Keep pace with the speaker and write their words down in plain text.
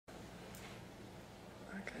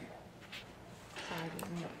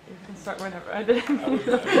start whenever. I didn't.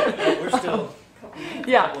 We're still.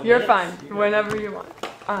 Yeah, you're fine. Whenever you want.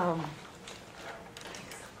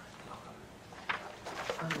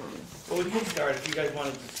 Well, we can start if you guys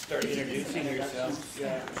wanted to start introducing yourselves.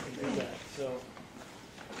 Yeah, we can do that. So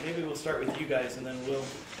maybe we'll start with you guys, and then we'll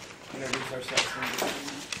introduce ourselves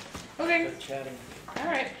and start chatting. All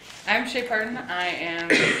right. I'm Shay Pardon. I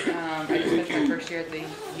just finished my first year at the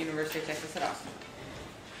University of Texas at Austin.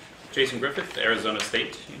 Jason Griffith, Arizona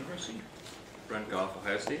State University. Brent Goff,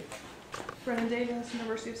 Ohio State. Brennan Davis,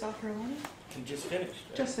 University of South Carolina. And just finished.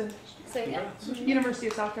 Right? Just finished. Say again. University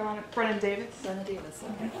of South Carolina. Brennan Davis. Brennan Davis,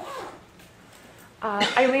 okay.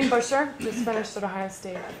 Eileen Busher, just finished at Ohio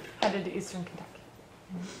State, headed to Eastern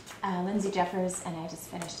Kentucky. Lindsay Jeffers, and I just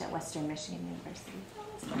finished at Western Michigan University.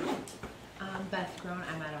 Beth Crone,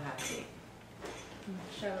 I'm at Ohio State.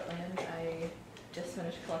 Charlotte Land, I just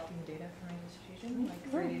finished collecting data for my dissertation like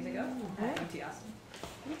 3 days ago at UT Austin.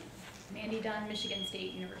 Mandy Dunn, Michigan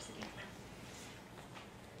State University.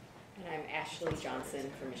 And I'm Ashley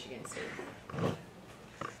Johnson from Michigan State.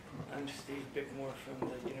 I'm Steve Bickmore from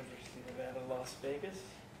the University of Nevada, Las Vegas.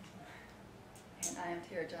 And I am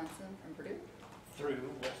Tara Johnson from Purdue.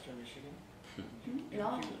 Through Western Michigan.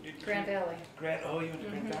 No, Grand Valley. Oh, you went to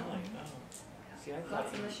Grand Valley. Oh. See, I thought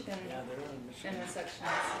Lots of Michigan they're in Michigan. intersections.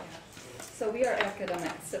 Yeah. So we are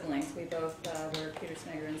academic siblings. We both were Peter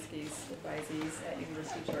Smagorinsky's advisees at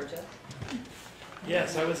University of Georgia.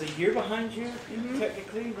 Yes, I was a year behind you,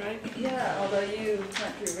 technically, right? Yeah, although you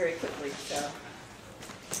went through very quickly, so.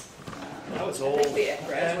 I was I old. think we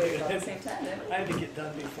graduated about the same time, didn't we? I had to get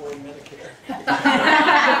done before Medicare.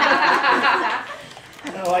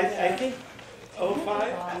 No, I think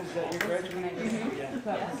 05 is that your graduation?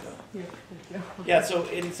 Yeah, so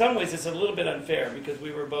in some ways it's a little bit unfair because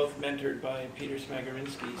we were both mentored by Peter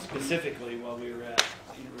Smagorinsky specifically while we were at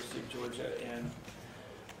the University of Georgia, and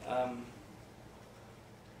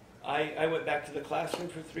I went back to the classroom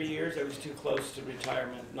for 3 years. I was too close to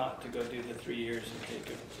retirement not to go do the 3 years and take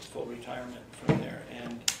a full retirement from there,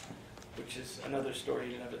 and which is another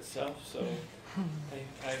story in and of itself. So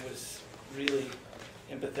I was really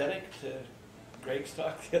empathetic to Greg's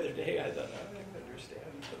talk the other day. I thought, I don't understand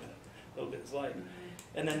what a little bit's like.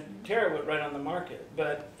 And then Tara went right on the market.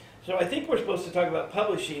 But so I think we're supposed to talk about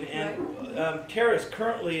publishing, and Tara is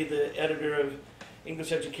currently the editor of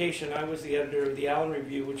English Education. I was the editor of the Allen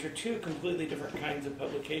Review, which are two completely different kinds of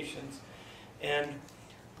publications. And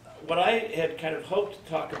what I had kind of hoped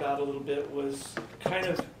to talk about a little bit was kind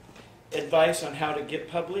of advice on how to get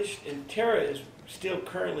published. And Tara is still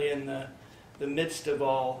currently in the midst of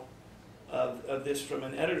all of this from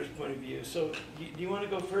an editor's point of view. So do you want to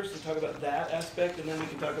go first and talk about that aspect, and then we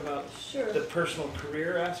can talk about the personal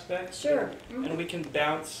career aspect? Sure. And we can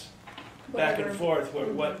bounce back and forth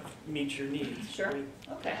what meets your needs. Sure.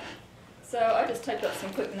 Okay. So I just typed up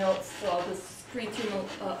some quick notes, so I'll just screen through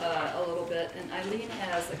a little bit. And Eileen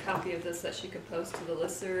has a copy of this that she could post to the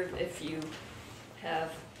listserv if you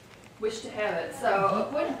wish to have it. So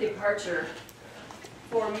a point of departure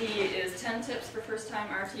for me is 10 tips for first-time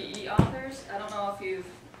RTE authors. I don't know if you've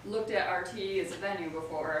looked at RTE as a venue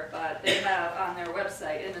before, but they have on their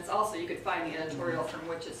website, and it's also, you could find the editorial from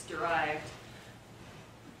which it's derived.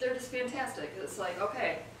 They're just fantastic. It's like,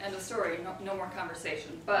 okay, end of story, no more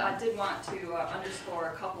conversation. But I did want to underscore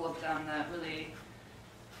a couple of them that really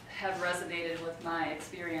have resonated with my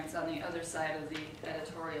experience on the other side of the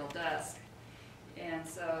editorial desk. And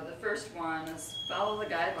so the first one is follow the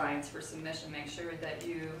guidelines for submission. Make sure that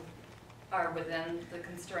you are within the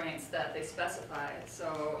constraints that they specify.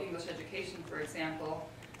 So English Education, for example,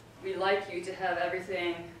 we like you to have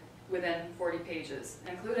everything within 40 pages,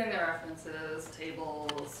 including the references,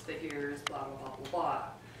 tables, figures, blah, blah, blah, blah, blah.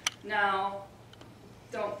 Now,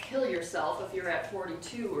 don't kill yourself if you're at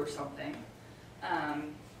 42 or something.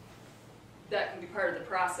 That can be part of the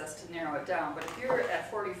process to narrow it down. But if you're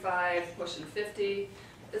at 45, pushing 50,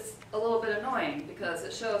 it's a little bit annoying because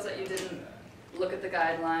it shows that you didn't look at the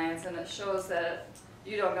guidelines, and it shows that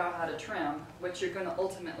you don't know how to trim, which you're going to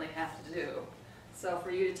ultimately have to do. So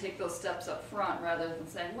for you to take those steps up front rather than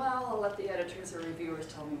saying, well, I'll let the editors or reviewers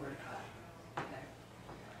tell me where to cut. Okay.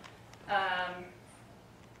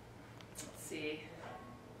 Let's see.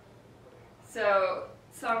 So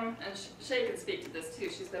and Shay can speak to this too.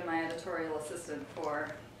 She's been my editorial assistant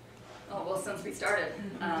for, since we started.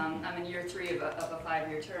 I'm in year 3 of a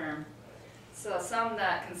 5-year term. So some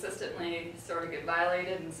that consistently sort of get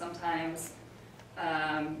violated, and sometimes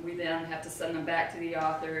we then have to send them back to the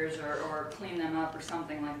authors or clean them up or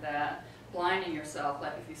something like that. Blinding yourself,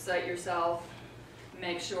 like if you cite yourself,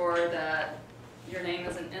 make sure that your name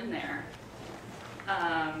isn't in there.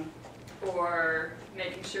 or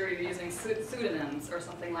making sure you're using pseudonyms or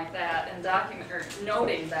something like that, and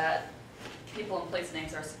noting that people and place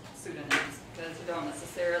names are pseudonyms, because you don't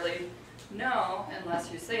necessarily know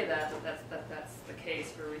unless you say that's the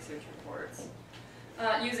case for research reports.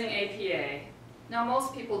 Using APA. Now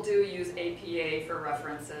most people do use APA for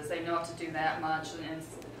references. They know to do that much in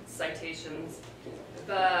citations,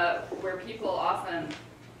 but where people often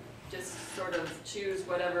just sort of choose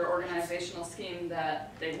whatever organizational scheme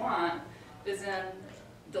that they want is in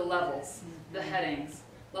the levels, the headings,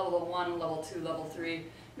 level 1, level 2, level 3.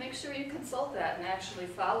 Make sure you consult that and actually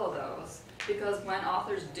follow those, because when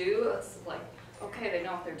authors do, it's like, okay, they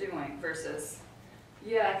know what they're doing, versus,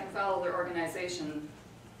 yeah, I can follow their organization,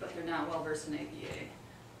 but they're not well versed in APA.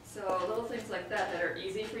 So little things like that that are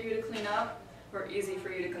easy for you to clean up, or easy for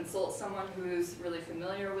you to consult someone who's really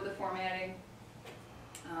familiar with the formatting.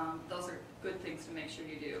 Those are good things to make sure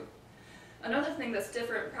you do. Another thing that's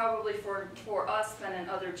different probably for us than in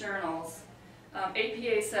other journals,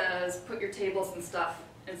 APA says put your tables and stuff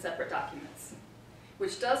in separate documents,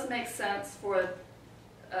 which does make sense for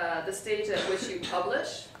the stage at which you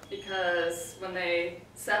publish, because when they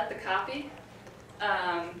set the copy,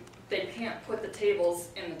 they can't put the tables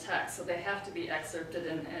in the text, so they have to be excerpted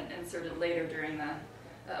and inserted later during the,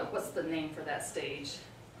 what's the name for that stage?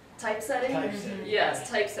 Typesetting? Typesetting. Yes,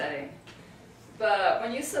 typesetting. But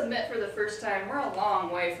when you submit for the first time, we're a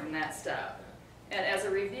long way from that step. And as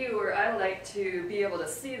a reviewer, I like to be able to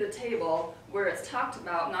see the table where it's talked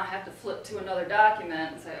about, not have to flip to another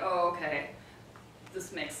document and say, oh, okay,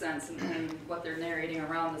 this makes sense, and what they're narrating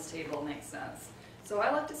around this table makes sense. So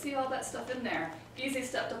I like to see all that stuff in there. Easy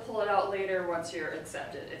step to pull it out later once you're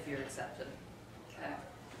accepted, if you're accepted. Okay.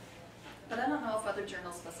 But I don't know if other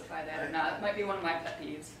journals specify that or not. It might be one of my pet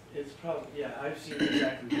peeves. It's probably, yeah, I've seen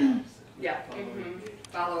exactly the opposite. Yeah.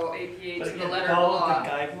 Follow APA But to again, the letter of the follow law. the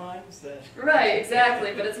guidelines that. Right,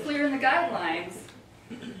 exactly, but it's clear in the guidelines.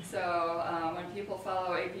 So when people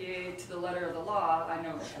follow APA to the letter of the law, I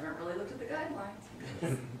know they haven't really looked at the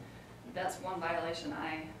guidelines. That's one violation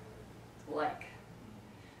I like.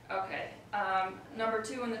 Okay, number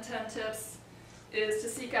 2 in the 10 tips is to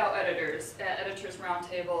seek out editors at editors'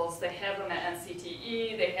 roundtables. They have them at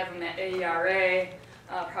NCTE, they have them at AERA,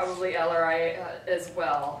 probably LRI as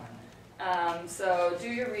well. So do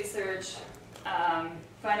your research,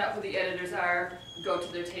 find out who the editors are, go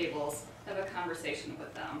to their tables, have a conversation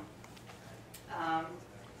with them.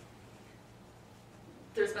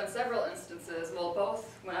 There's been several instances, well,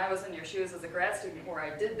 both when I was in your shoes as a grad student where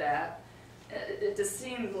I did that, it just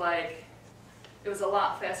seemed like it was a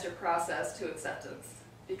lot faster process to acceptance,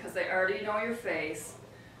 because they already know your face,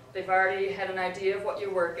 they've already had an idea of what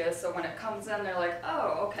your work is, so when it comes in, they're like,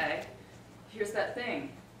 oh, okay, here's that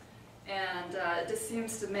thing. And it just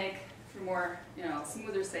seems to make for more,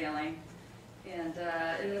 smoother sailing. And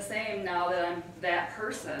in the same, now that I'm that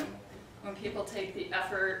person, when people take the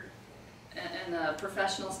effort and the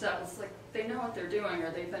professional step, it's like they know what they're doing,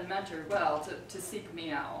 or they've been mentored well to seek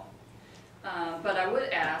me out. But I would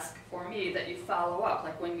ask for me that you follow up.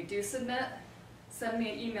 Like when you do submit, send me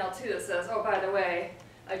an email too that says, oh, by the way,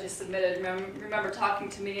 I just submitted, remember talking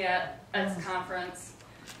to me at X conference,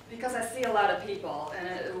 because I see a lot of people and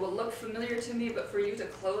it will look familiar to me, but for you to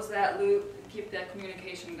close that loop and keep that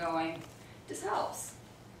communication going just helps.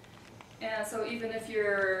 And so even if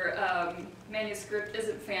your manuscript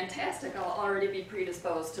isn't fantastic, I'll already be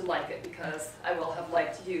predisposed to like it, because I will have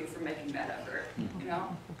liked you for making that effort,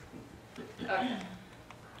 Okay.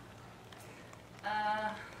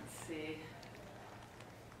 Let's see.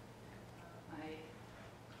 I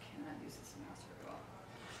cannot use this mouse very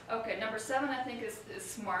well. Okay, number 7 I think is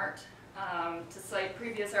smart, to cite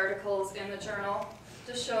previous articles in the journal.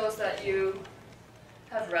 Just shows that you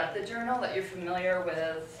have read the journal, that you're familiar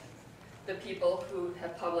with the people who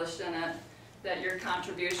have published in it, that your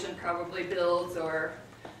contribution probably builds or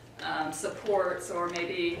supports, or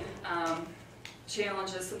maybe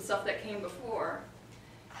challenges some stuff that came before.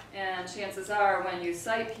 And chances are when you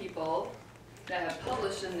cite people that have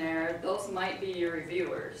published in there, those might be your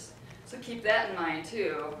reviewers. So keep that in mind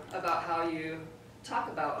too, about how you talk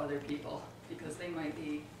about other people, because they might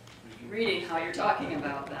be reading how you're talking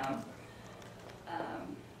about them.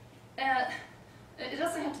 And it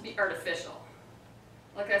doesn't have to be artificial.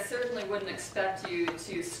 Like, I certainly wouldn't expect you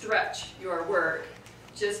to stretch your work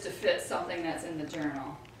just to fit something that's in the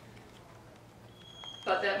journal.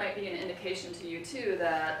 But that might be an indication to you too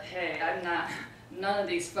that, hey, none of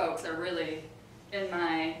these folks are really in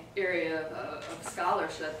my area of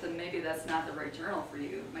scholarship, then maybe that's not the right journal for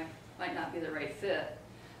you. It might not be the right fit.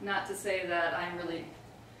 Not to say that I'm really,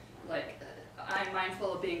 I'm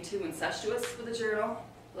mindful of being too incestuous with a journal,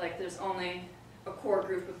 Like there's only a core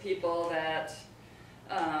group of people that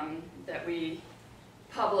that we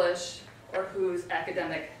publish, or whose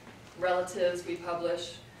academic relatives we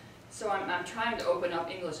publish. So I'm trying to open up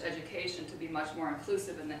English education to be much more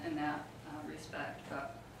inclusive in that respect.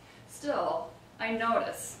 But still, I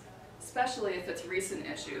notice, especially if it's recent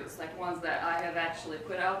issues, like ones that I have actually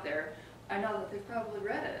put out there, I know that they've probably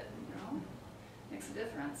read it, you know? Makes a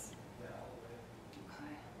difference.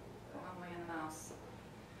 Okay, one way in the mouse.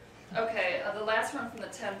 Okay, the last one from the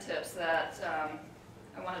 10 tips that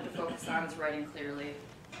I wanted to focus on is writing clearly.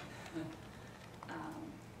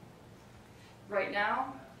 Right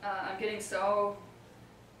now, I'm getting so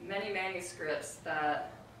many manuscripts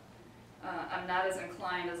that I'm not as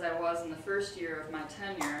inclined as I was in the first year of my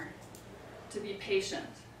tenure to be patient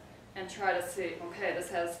and try to see, okay, this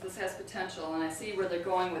has potential, and I see where they're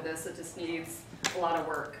going with this. It just needs a lot of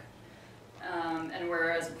work. And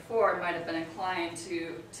whereas before I might have been inclined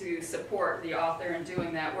to support the author in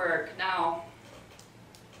doing that work, now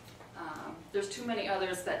there's too many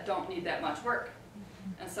others that don't need that much work.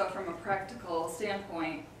 And so from a practical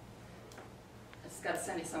standpoint, it's got to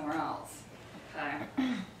send you somewhere else.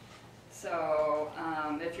 Okay. So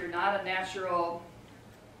if you're not a natural,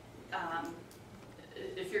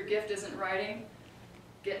 if your gift isn't writing,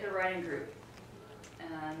 get in a writing group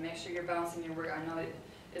and make sure you're bouncing your work. I know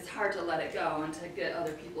it's hard to let it go and to get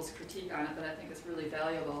other people's critique on it, but I think it's really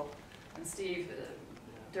valuable. And Steve,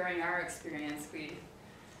 during our experience, we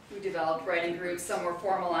developed writing groups. Some were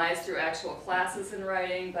formalized through actual classes in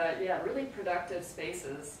writing, but yeah, really productive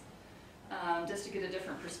spaces, just to get a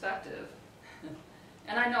different perspective.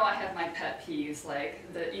 And I know I have my pet peeves,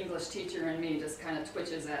 like the English teacher in me just kind of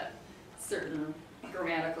twitches at certain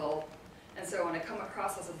grammatical, and so when I come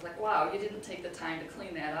across this, it's like, wow, you didn't take the time to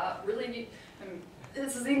clean that up. Really,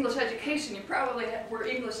 this is English education. You probably were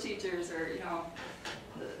English teachers, or you know,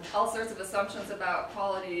 all sorts of assumptions about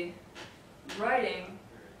quality writing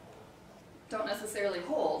don't necessarily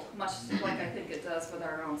hold, much like I think it does with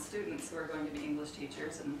our own students who are going to be English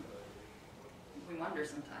teachers, and we wonder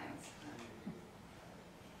sometimes.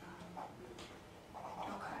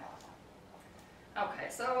 Okay,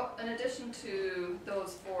 so in addition to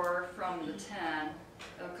those 4 from the 10,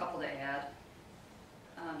 a couple to add,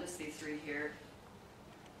 just these 3 here.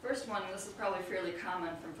 First one, this is probably fairly common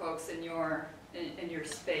from folks in your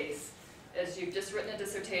space, is you've just written a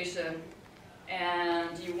dissertation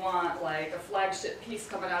and you want like a flagship piece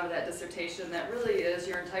coming out of that dissertation that really is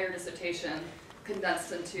your entire dissertation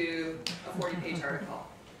condensed into a 40-page article.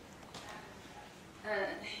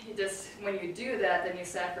 And when you do that, then you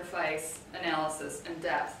sacrifice analysis and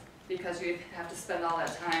depth, because you have to spend all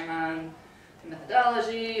that time on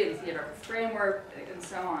methodology and theoretical framework and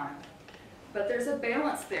so on. But there's a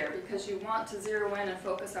balance there, because you want to zero in and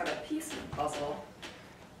focus on a piece of the puzzle,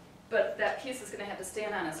 but that piece is going to have to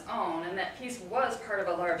stand on its own, and that piece was part of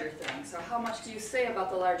a larger thing. So how much do you say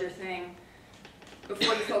about the larger thing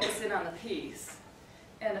before you focus in on the piece?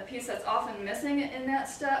 And the piece that's often missing in that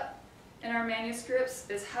step in our manuscripts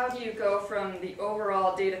is, how do you go from the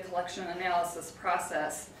overall data collection analysis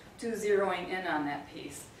process to zeroing in on that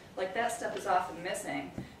piece? Like, that step is often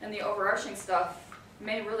missing, and the overarching stuff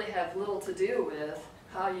may really have little to do with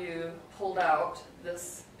how you pulled out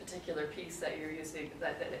this particular piece that you're using,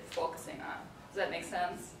 that it's focusing on. Does that make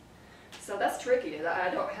sense? So that's tricky.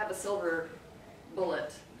 I don't have a silver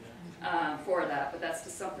bullet for that, but that's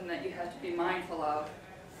just something that you have to be mindful of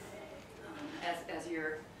as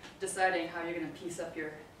you're deciding how you're going to piece up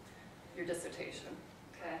your dissertation.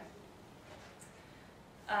 Okay.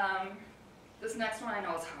 This next one I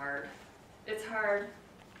know is hard. It's hard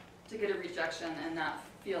to get a rejection and not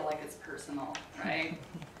feel like it's personal, right?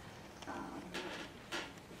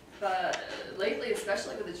 But lately,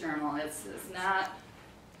 especially with the journal, it's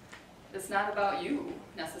not about you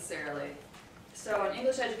necessarily. So in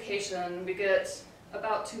English education, we get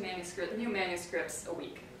about new manuscripts a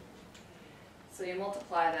week. So you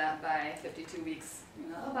multiply that by 52 weeks,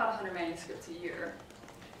 about 100 manuscripts a year.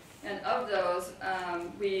 And of those,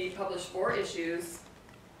 we publish 4 issues,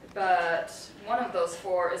 but one of those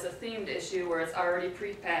 4 is a themed issue where it's already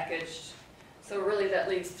pre-packaged. So really that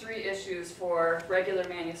leaves 3 issues for regular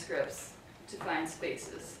manuscripts to find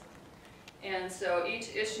spaces. And so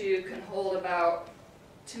each issue can hold about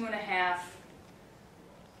 2.5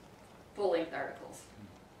 full-length articles.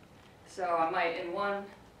 So I might, in one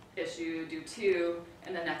issue, do 2,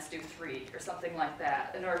 and the next do 3, or something like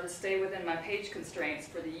that, in order to stay within my page constraints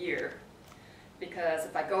for the year. Because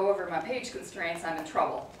if I go over my page constraints, I'm in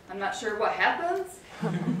trouble. I'm not sure what happens,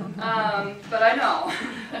 but I know.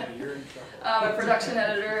 You're in trouble. A production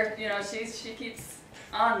editor, she keeps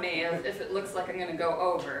on me if it looks like I'm going to go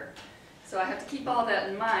over. So I have to keep all that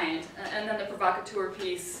in mind, and then the provocateur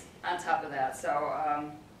piece on top of that,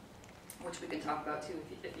 so which we can talk about too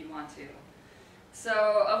if you want to.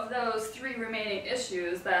 So of those 3 remaining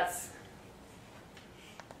issues, that's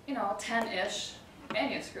 10-ish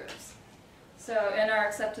manuscripts. So and our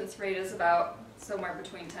acceptance rate is about somewhere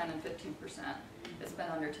between 10 and 15%. It's been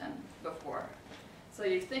under 10 before. So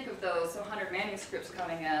you think of those 100 manuscripts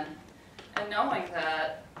coming in, and knowing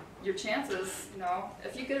that your chances,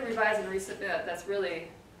 if you get a revise and resubmit, that's really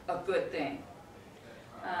a good thing.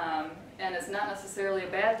 And it's not necessarily a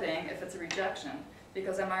bad thing if it's a rejection,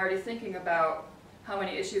 because I'm already thinking about how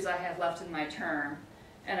many issues I have left in my term,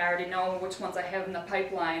 and I already know which ones I have in the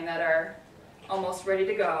pipeline that are almost ready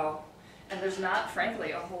to go, and there's not,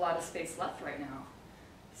 frankly, a whole lot of space left right now.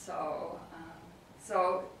 So,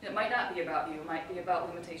 so it might not be about you, it might be about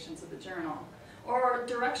limitations of the journal, or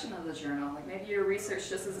direction of the journal. Like maybe your research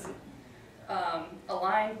just isn't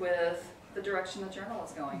aligned with the direction the journal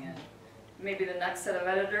is going in. Maybe the next set of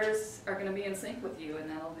editors are going to be in sync with you, and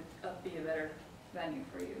that'll be a better venue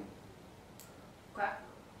for you. Okay.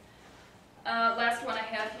 Last one I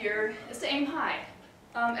have here is to aim high,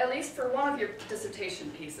 at least for one of your dissertation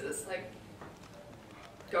pieces. Like,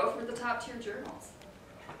 go for the top tier journals.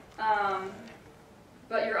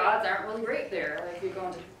 But your odds aren't really great there. Like, if you go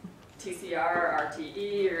into TCR or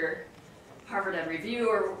RTE or Harvard Ed Review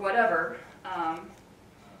or whatever,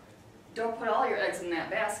 don't put all your eggs in that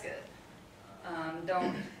basket.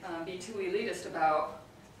 Don't be too elitist about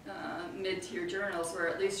mid-tier journals, where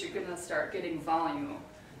at least you're going to start getting volume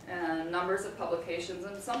and numbers of publications,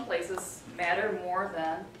 and some places matter more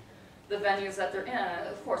than the venues that they're in.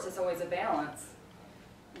 Of course, it's always a balance.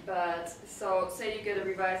 But, so say you get a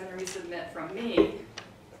revise and resubmit from me,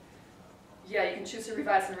 yeah, you can choose to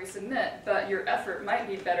revise and resubmit, but your effort might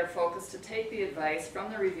be better focused to take the advice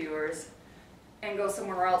from the reviewers and go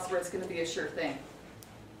somewhere else where it's going to be a sure thing.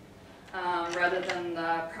 Rather than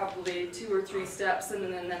probably 2 or 3 steps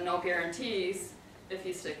and then no guarantees if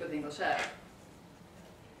you stick with English Ed.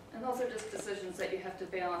 And those are just decisions that you have to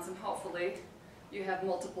balance, and hopefully you have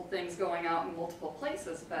multiple things going out in multiple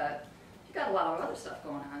places, but you got a lot of other stuff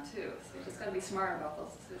going on too, so you just got to be smart about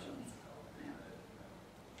those decisions.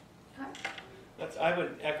 Yeah. Okay. I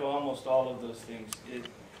would echo almost all of those things.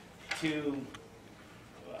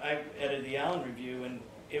 I edited the Allen Review, and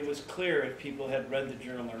it was clear if people had read the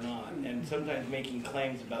journal or not, and sometimes making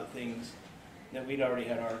claims about things that we'd already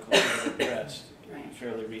had articles that were pressed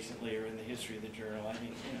fairly recently or in the history of the journal. I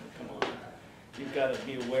mean, come on. You've got to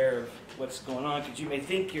be aware of what's going on, because you may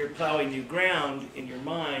think you're plowing new ground in your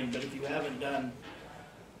mind, but if you haven't done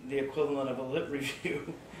the equivalent of a lit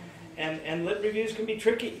review, and lit reviews can be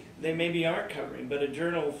tricky. They maybe aren't covering, but a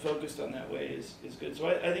journal focused on that way is good. So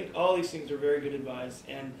I think all these things are very good advice,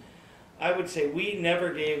 and I would say we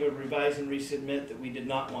never gave a revise and resubmit that we did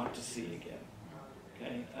not want to see again.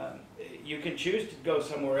 Okay, you can choose to go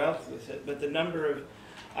somewhere else with it, but the number of,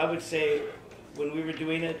 I would say, when we were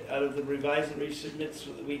doing it, out of the revise and resubmits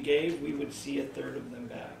that we gave, we would see 1/3 of them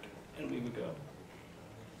back, and we would go,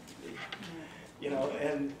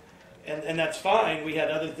 and that's fine. We had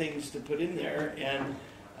other things to put in there, and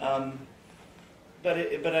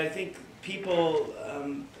but I think people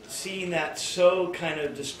seeing that so kind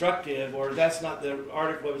of destructive, or that's not the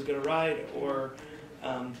article I was going to write, or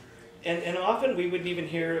and often we wouldn't even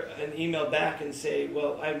hear an email back and say,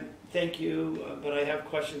 well, thank you, but I have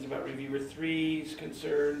questions about reviewer 3's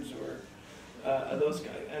concerns, or those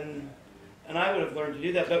guys, and I would have learned to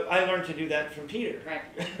do that, but I learned to do that from Peter. Right.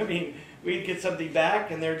 I mean, we'd get something back,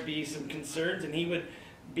 and there'd be some concerns, and he would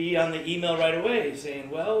be on the email right away saying,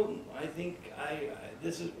 well, I think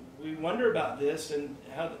we wonder about this, and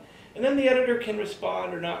how. And then the editor can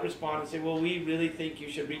respond or not respond and say, well, we really think you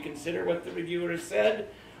should reconsider what the reviewer has said,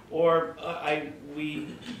 or we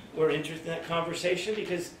were interested in that conversation,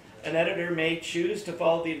 because an editor may choose to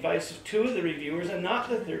follow the advice of 2 of the reviewers and not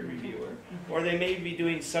the 3rd reviewer, or they may be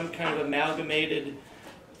doing some kind of amalgamated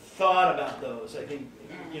thought about those. I think,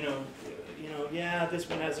 yeah, this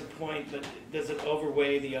one has a point, but does it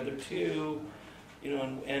overweigh the other 2?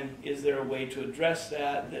 And is there a way to address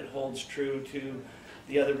that holds true to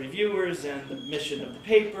the other reviewers and the mission of the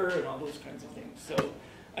paper and all those kinds of things. So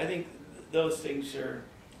I think those things are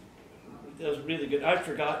really good. I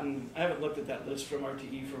haven't looked at that list from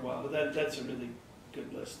RTE for a while, but that's a really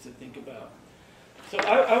good list to think about. So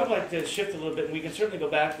I would like to shift a little bit, and we can certainly go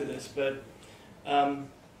back to this, but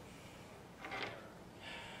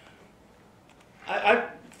I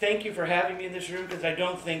thank you for having me in this room, because I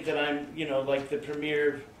don't think that I'm, like the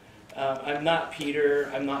premier. I'm not Peter.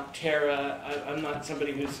 I'm not Tara. I'm not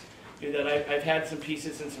somebody who's do that. I've had some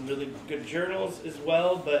pieces in some really good journals as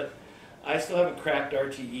well, but I still haven't cracked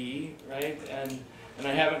RTE, right? And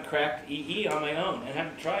I haven't cracked EE on my own. I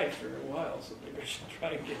haven't tried for a while, so maybe I should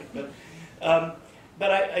try again.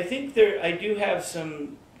 But I think I do have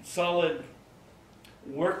some solid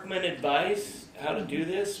workman advice how to do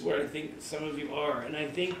this, where I think some of you are. And I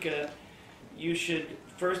think you should,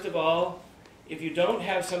 first of all, if you don't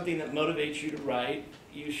have something that motivates you to write,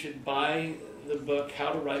 you should buy the book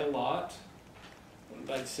How to Write a Lot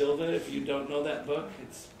by Silva. If you don't know that book,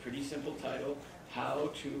 it's a pretty simple title, How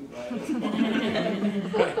to Write a Lot.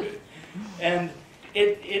 Right. And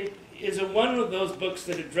it is one of those books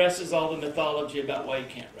that addresses all the mythology about why you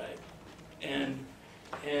can't write. And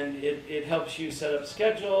it helps you set up a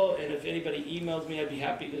schedule, and if anybody emails me, I'd be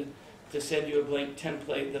happy to send you a blank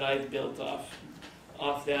template that I've built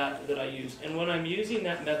off that I use. And when I'm using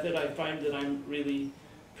that method, I find that I'm really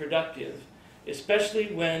productive, especially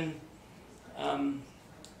when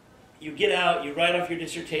you get out, you write off your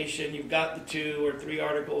dissertation, you've got the 2 or 3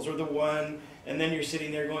 articles or the 1, and then you're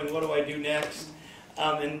sitting there going, what do I do next?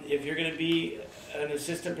 And if you're going to be an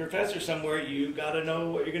assistant professor somewhere, you've got to know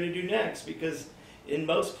what you're going to do next, because in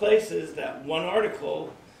most places, that 1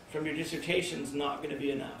 article from your dissertation is not going to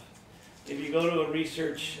be enough. If you go to a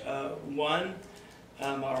research 1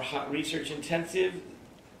 or research intensive,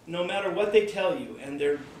 no matter what they tell you, and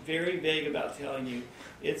they're very vague about telling you,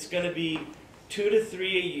 it's going to be 2 to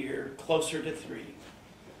 3 a year, closer to 3,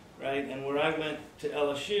 right? And where I went to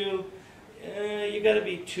LSU, you got to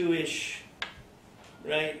be 2-ish,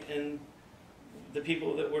 right? And the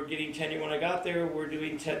people that were getting tenure when I got there were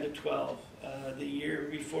doing 10 to 12. The year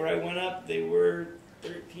before I went up, they were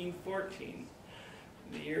 13, 14.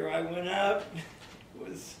 The year I went up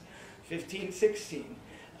was 15, 16.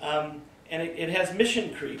 And it has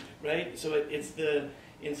mission creep, right? So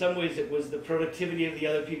in some ways it was the productivity of the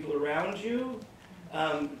other people around you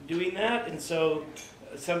doing that. And so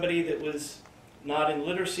somebody that was not in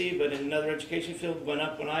literacy but in another education field went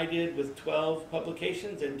up when I did with 12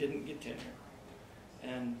 publications and didn't get tenure.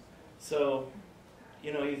 And so,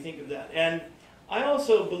 you think of that. And I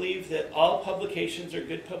also believe that all publications are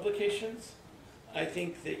good publications. I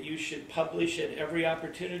think that you should publish at every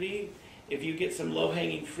opportunity. If you get some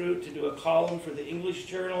low-hanging fruit to do a column for the English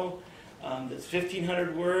Journal that's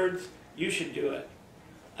 1,500 words, you should do it.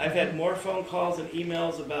 I've had more phone calls and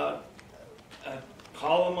emails about a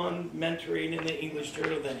column on mentoring in the English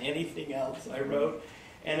Journal than anything else I wrote,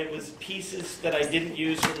 and it was pieces that I didn't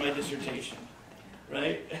use for my dissertation,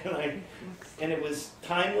 right? And it was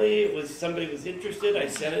timely. It was somebody was interested. I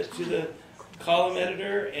sent it to the column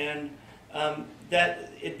editor, and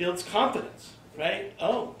that it builds confidence, right?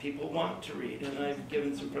 Oh, people want to read, and I've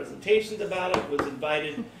given some presentations about it. Was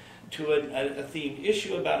invited to a themed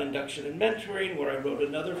issue about induction and mentoring, where I wrote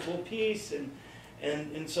another full piece,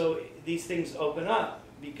 and so these things open up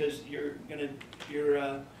because you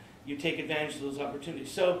take advantage of those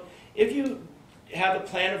opportunities. So if you have a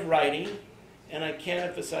plan of writing, and I can't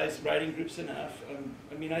emphasize writing groups enough.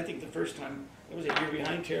 I think the first time I was a year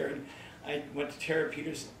behind Tara, and I went to Tara.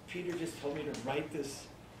 Peter just told me to write this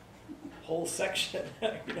whole section.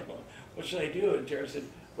 What should I do? And Tara said,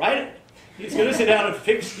 write it. He's going to sit down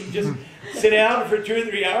and just sit down for 2 or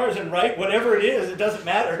 3 hours and write whatever it is. It doesn't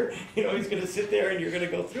matter. He's going to sit there and you're going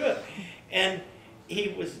to go through it. And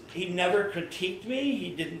he never critiqued me.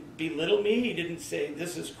 He didn't belittle me. He didn't say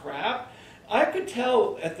this is crap. I could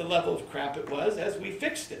tell at the level of crap it was as we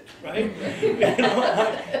fixed it, right?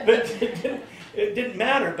 But it didn't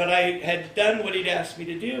matter. But I had done what he'd asked me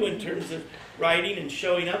to do in terms of writing and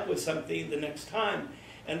showing up with something the next time.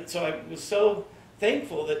 And so I was so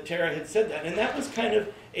thankful that Tara had said that. And that was kind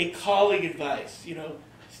of a colleague advice.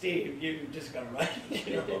 Steve, you just got to write.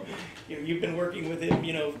 You've been working with him,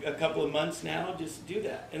 a couple of months now. Just do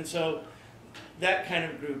that. And so that kind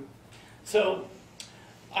of group. So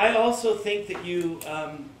I also think that you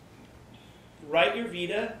write your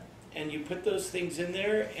vita and you put those things in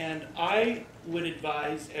there, and I would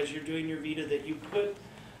advise as you're doing your vita that you put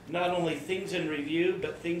not only things in review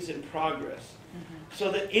but things in progress, so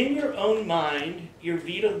that in your own mind your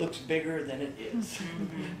vita looks bigger than it is.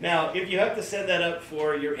 Now if you have to send that up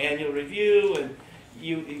for your annual review and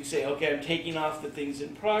you say, okay, I'm taking off the things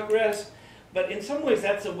in progress, but in some ways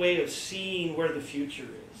that's a way of seeing where the future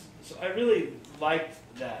is. So I really liked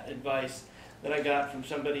that advice that I got from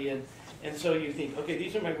somebody, and so you think, okay,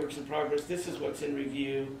 these are my works in progress, this is what's in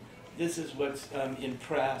review, this is what's in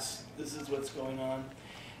press, this is what's going on.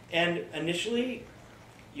 And initially,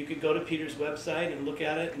 you could go to Peter's website and look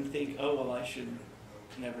at it and think, oh, well, I should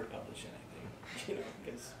never publish anything.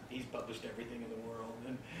 because he's published everything in the world.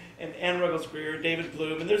 And Anne Ruggles Greer, David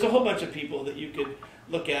Bloom, and there's a whole bunch of people that you could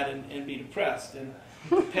look at and be depressed. And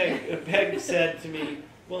Peg said to me,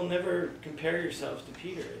 well, never compare yourselves to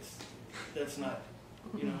Peter. That's not,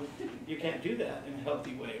 you can't do that in a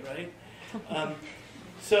healthy way, right?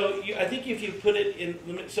 I think if you put it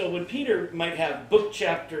in, so when Peter might have book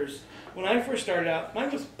chapters, when I first started out,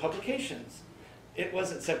 mine was publications. It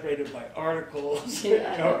wasn't separated by articles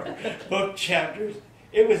or book chapters.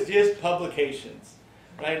 It was just publications,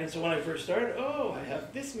 right? And so when I first started, I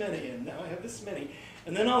have this many, and now I have this many.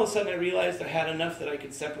 And then all of a sudden I realized I had enough that I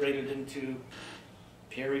could separate it into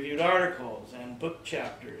peer-reviewed articles and book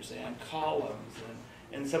chapters and columns,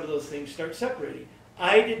 and some of those things start separating.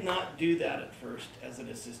 I did not do that at first as an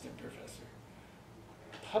assistant professor.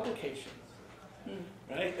 Publications,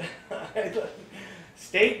 right?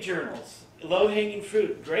 State journals, low-hanging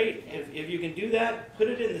fruit, great. If you can do that, put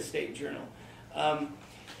it in the state journal.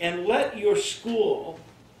 And let your school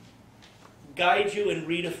guide you and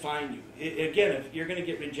redefine you. Again, if you're going to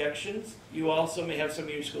get rejections, you also may have some of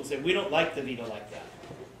your schools say, we don't like the Vita like that.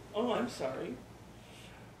 Oh, I'm sorry.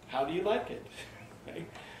 How do you like it? Right?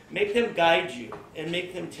 Make them guide you and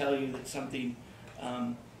make them tell you that something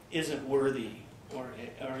isn't worthy or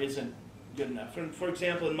isn't good enough. And for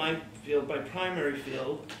example, in my field, my primary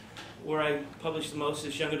field, where I publish the most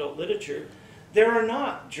is young adult literature, there are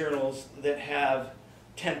not journals that have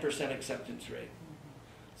 10% acceptance rate.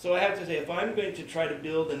 So I have to say, if I'm going to try to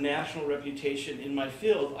build a national reputation in my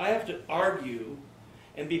field, I have to argue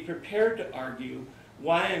and be prepared to argue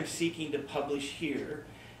why I'm seeking to publish here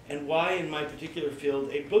and why in my particular field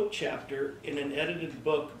a book chapter in an edited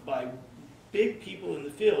book by big people in the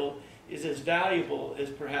field is as valuable as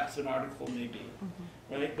perhaps an article may be.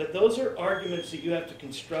 Right? But those are arguments that you have to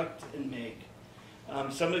construct and make.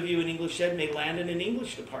 Some of you in English Ed may land in an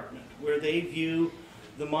English department where they view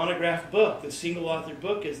the monograph book, the single author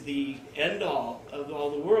book, as the end-all of all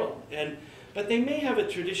the world. But they may have a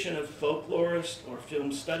tradition of folklorists or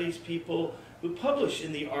film studies people who publish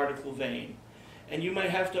in the article vein. And you might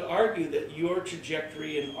have to argue that your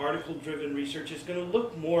trajectory in article-driven research is going to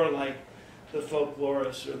look more like the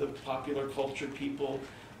folklorists or the popular culture people.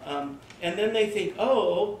 And then they think,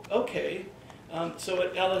 oh, okay. So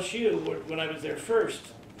at LSU, when I was there first,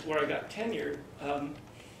 where I got tenure,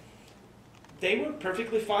 they were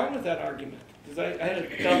perfectly fine with that argument. Because I had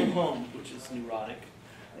a double home, which is neurotic,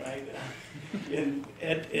 right, in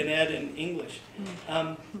ed and English.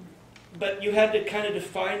 But you had to kind of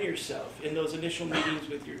define yourself in those initial meetings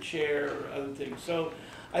with your chair or other things. So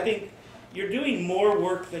I think you're doing more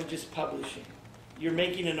work than just publishing. You're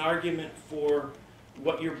making an argument for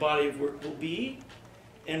what your body of work will be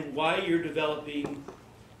and why you're developing,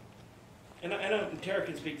 and I know Tara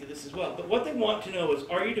can speak to this as well, but what they want to know is,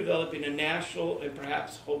 are you developing a national and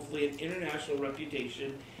perhaps hopefully an international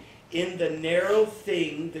reputation in the narrow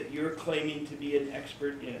thing that you're claiming to be an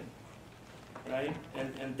expert in, right?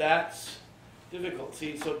 And that's difficult.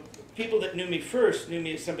 See, so people that knew me first knew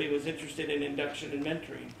me as somebody who was interested in induction and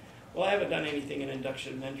mentoring. Well, I haven't done anything in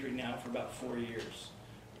induction and mentoring now for about 4 years,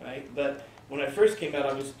 right? But when I first came out,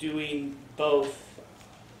 I was doing both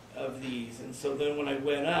of these. And so then when I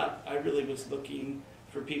went up, I really was looking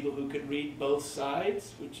for people who could read both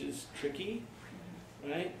sides, which is tricky,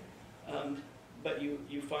 right? But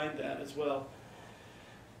you find that as well.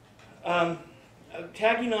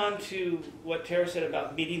 Tagging on to what Tara said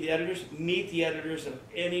about meeting the editors, meet the editors of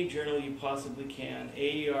any journal you possibly can.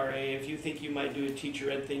 AERA, if you think you might do a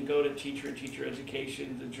teacher ed thing, go to Teacher and Teacher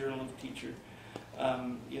Education, the Journal of Teacher,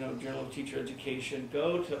 Journal of Teacher Education.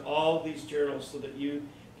 Go to all these journals so that you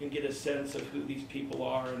can get a sense of who these people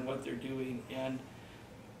are and what they're doing. And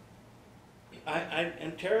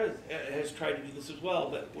and Tara has tried to do this as well,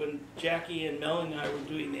 but when Jackie and Mel and I were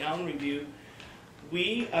doing the Allen Review,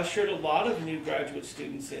 we ushered a lot of new graduate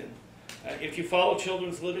students in. If you follow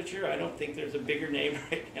children's literature, I don't think there's a bigger name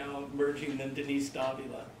right now emerging than Denise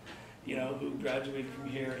Davila, who graduated from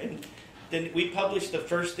here. And then we published the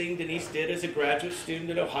first thing Denise did as a graduate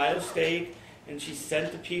student at Ohio State, and she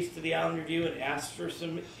sent the piece to the Allen Review and asked for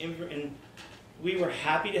some info, and we were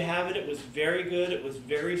happy to have it. It was very good. It was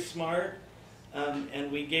very smart. And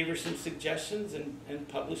we gave her some suggestions and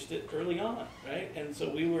published it early on, right? And so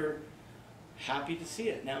we were happy to see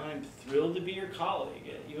it. Now I'm thrilled to be your colleague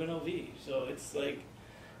at UNLV. So it's like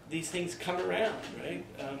these things come around, right?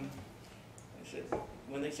 I said,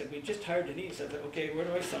 when they said, we just hired Denise, I thought, okay, where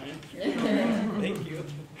do I sign? Thank you.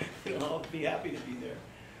 I'll be happy to be there.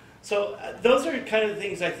 So those are kind of the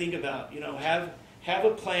things I think about. Have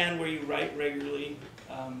a plan where you write regularly.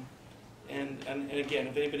 And again,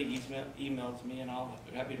 if anybody emails me, and I'll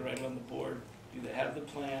be happy to write it on the board. have the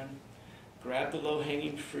plan, grab the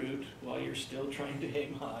low-hanging fruit while you're still trying to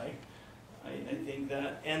aim high. I think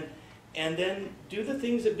that, and then do the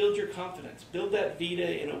things that build your confidence. Build that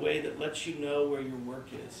vita in a way that lets you know where your work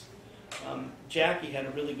is. Jackie had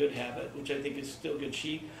a really good habit, which I think is still good.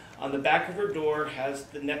 She, on the back of her door, has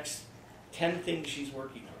the next 10 things she's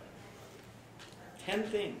working on. 10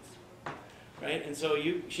 things, right? And so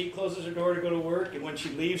she closes her door to go to work, and when she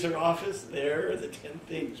leaves her office, there are the 10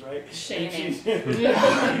 things, right? Shaming.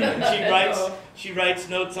 She writes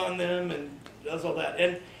notes on them and does all that.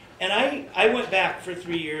 And I went back for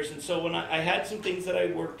 3 years, and so when I had some things that I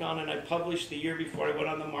worked on, and I published the year before I went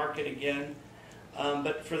on the market again.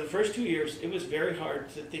 But for the first 2 years, it was very hard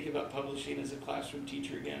to think about publishing as a classroom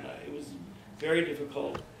teacher again. It was very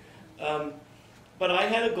difficult. But I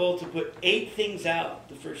had a goal to put 8 things out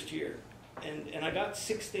the first year, and I got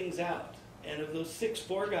 6 things out. And of those 6,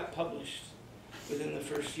 4 got published within the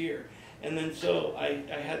first year. And then so I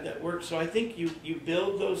had that work. So I think you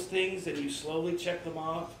build those things and you slowly check them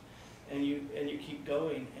off, and you keep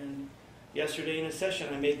going. And yesterday in a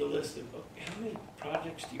session, I made the list of, how many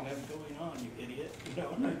projects do you have going on, you idiot? You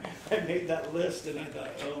know, and I made that list, and I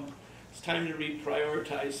thought, oh, it's time to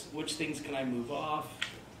reprioritize which things can I move off,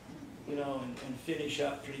 you know, and finish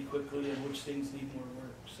up pretty quickly, and which things need more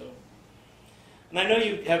work. So, and I know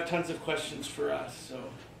you have tons of questions for us, so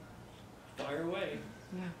fire away.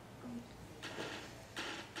 Yeah.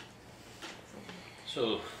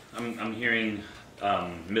 So I'm hearing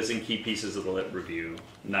missing key pieces of the lit review,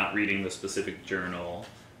 not reading the specific journal.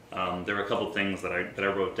 There were a couple things that I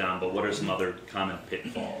wrote down, but what are some other common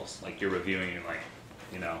pitfalls? Like you're reviewing, and like,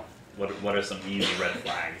 you know, what are some easy red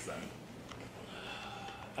flags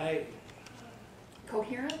then?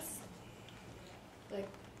 Coherence. Like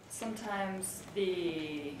sometimes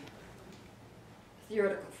the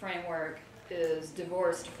theoretical framework is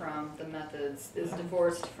divorced from the methods, is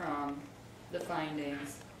divorced from the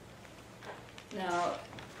findings. Now,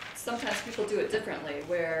 sometimes people do it differently,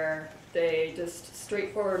 where they just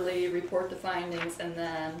straightforwardly report the findings and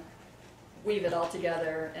then weave it all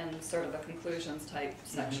together in sort of a conclusions type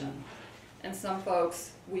section. And some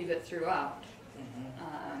folks weave it throughout,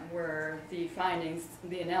 where the findings,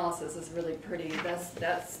 the analysis is really pretty,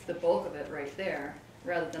 that's the bulk of it right there,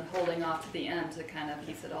 rather than holding off to the end to kind of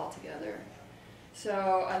piece it all together.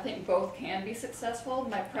 So I think both can be successful.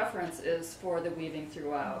 My preference is for the weaving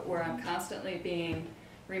throughout, where I'm constantly being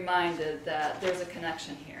reminded that there's a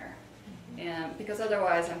connection here. And because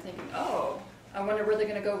otherwise I'm thinking, oh, I wonder where they're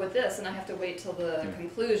going to go with this, and I have to wait till the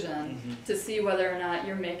conclusion to see whether or not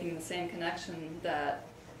you're making the same connection that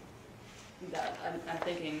I'm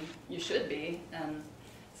thinking you should be. And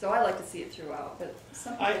so I like to see it throughout, but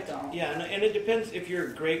some people don't. Yeah, and it depends. If you're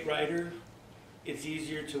a great writer, it's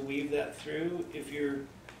easier to weave that through. If you're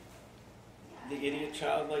the idiot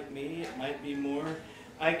child like me, it might be more.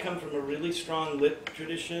 I come from a really strong lit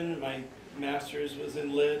tradition. My master's was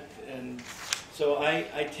in lit, and so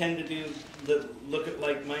I tend to do look at,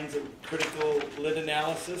 like, mine's a critical lit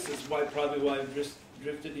analysis. Is probably why I've just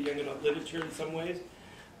drifted to young adult literature in some ways.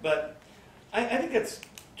 But I think that's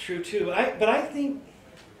true too. But I think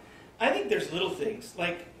there's little things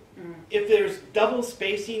like, if there's double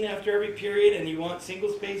spacing after every period and you want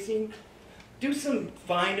single spacing, do some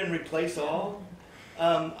find and replace all.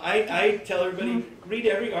 I tell everybody, read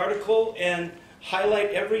every article and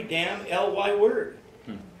highlight every damn LY word.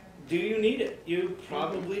 Do you need it? You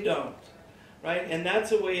probably don't, right? And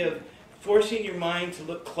that's a way of forcing your mind to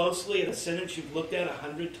look closely at a sentence you've looked at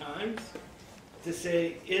 100 times to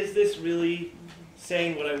say, is this really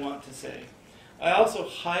saying what I want to say? I also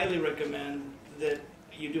highly recommend that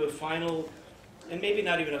you do a final, and maybe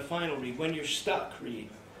not even a final read, when you're stuck, read.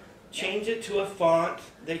 Change it to a font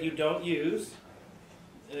that you don't use.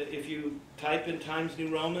 If you type in Times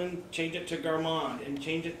New Roman, change it to Garmond and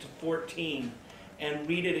change it to 14 and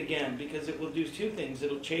read it again, because it will do 2 things.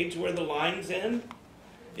 It'll change where the lines end,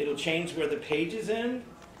 it'll change where the pages end,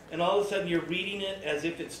 and all of a sudden you're reading it as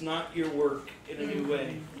if it's not your work in a new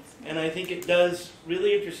way. And I think it does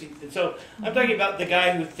really interesting. And so I'm talking about the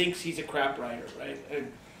guy who thinks he's a crap writer, right?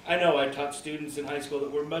 I know I taught students in high school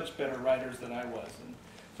that were much better writers than I was, and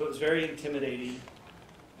so it was very intimidating.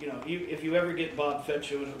 You know, if you ever get Bob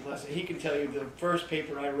Fetcho in a lesson, he can tell you the first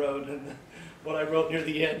paper I wrote and what I wrote near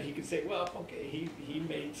the end. He can say, well, okay, he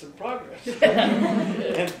made some progress,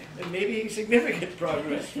 and maybe significant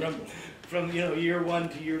progress from year 1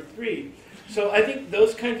 to year 3. So I think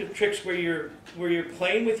those kinds of tricks where you're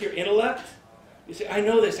playing with your intellect, you say, I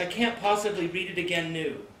know this, I can't possibly read it again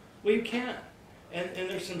new. Well, you can. And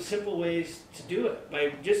there's some simple ways to do it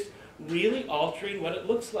by just really altering what it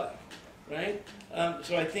looks like, right?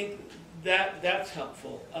 So I think that's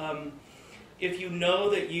helpful. If you know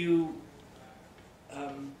that you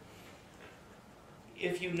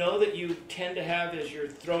tend to have, as you're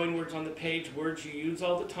throwing words on the page, words you use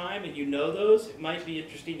all the time, and you know those, it might be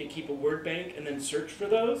interesting to keep a word bank and then search for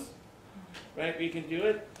those, right? You can do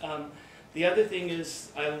it. The other thing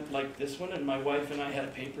is, I like this one, and my wife and I had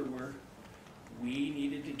a paper where we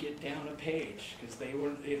needed to get down a page because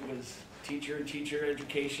it was teacher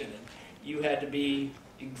education, and you had to be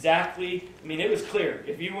exactly, I mean, it was clear.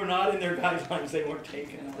 If you were not in their guidelines, they weren't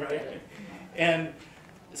taken, right? And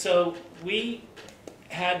so we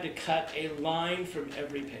had to cut a line from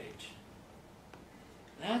every page.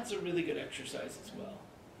 That's a really good exercise as well.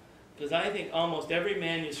 Because I think almost every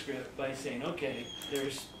manuscript, by saying, okay,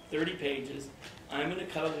 there's 30 pages, I'm going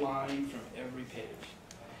to cut a line from every page.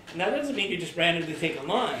 And that doesn't mean you just randomly take a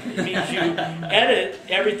line. It means you edit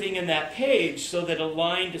everything in that page so that a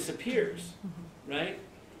line disappears, right?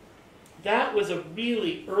 That was a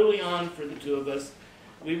really early on for the two of us.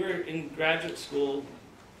 We were in graduate school,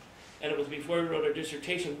 and it was before we wrote our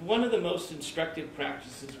dissertation. One of the most instructive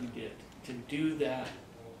practices we did to do that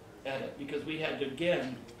edit, because we had to,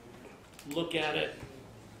 again, look at it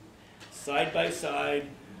side by side,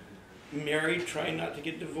 married, trying not to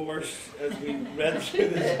get divorced as we read through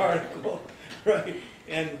this article, right?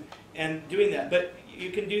 And doing that. But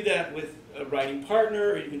you can do that with a writing partner,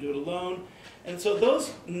 or you can do it alone. And so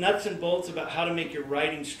those nuts and bolts about how to make your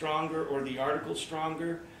writing stronger or the article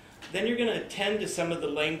stronger, then you're going to attend to some of the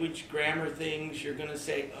language, grammar things. You're going to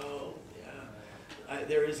say, oh, yeah,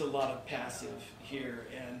 there is a lot of passive here,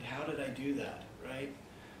 and how did I do that, right?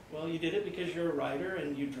 Well, you did it because you're a writer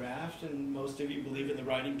and you draft, and most of you believe in the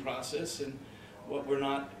writing process, and what we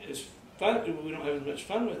don't have as much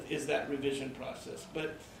fun with is that revision process.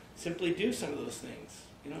 But simply do some of those things.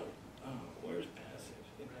 You know, where's passive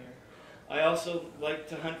in here? I also like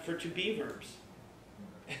to hunt for to-be verbs.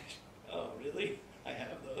 Oh, really? I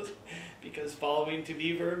have those. Because following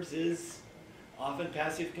to-be verbs is often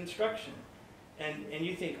passive construction. And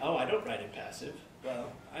you think, oh, I don't write in passive.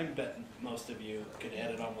 Well, I bet most of you could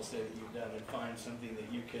edit almost everything you've done and find something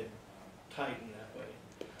that you could tighten that way.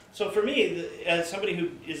 So for me, as somebody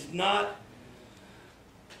who is not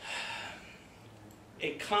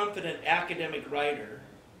a confident academic writer,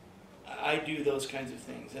 I do those kinds of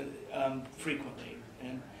things and frequently.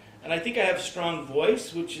 And I think I have strong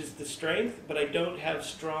voice, which is the strength, but I don't have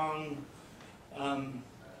strong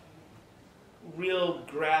real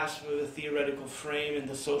grasp of a theoretical frame in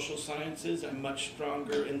the social sciences. I'm much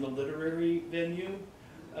stronger in the literary venue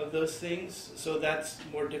of those things, so that's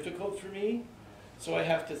more difficult for me. So I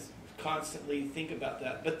have to constantly think about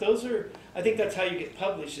that. But those are, I think that's how you get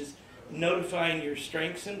published, is notifying your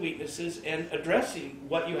strengths and weaknesses and addressing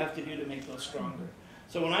what you have to do to make those stronger.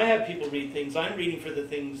 So when I have people read things, I'm reading for the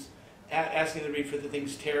things, asking them to read for the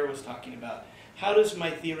things Tara was talking about. How does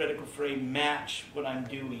my theoretical frame match what I'm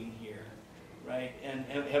doing here? Right? And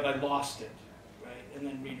have I lost it? Right? And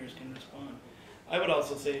then readers can respond. I would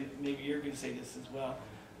also say, maybe you're going to say this as well,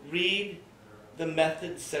 read the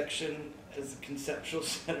methods section as a conceptual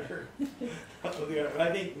center.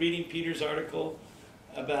 I think reading Peter's article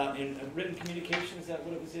about in written communication, is that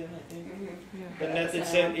what it was in, I think? Mm-hmm. Yeah. The method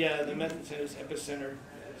center, yeah, the method center is epicenter.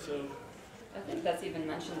 So I think that's even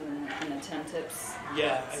mentioned in the 10 tips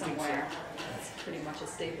yeah, I think so. somewhere. It's pretty much a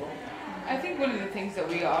staple. I think one of the things that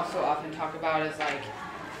we also often talk about is like,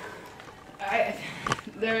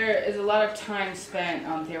 there is a lot of time spent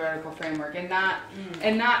on theoretical framework, and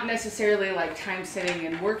not necessarily like time sitting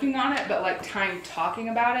and working on it, but like time talking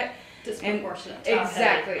about it. Disproportionate.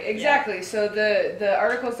 Exactly. Yeah. So the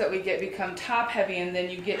articles that we get become top heavy, and then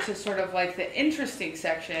you get to sort of like the interesting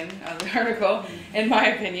section of the article, in my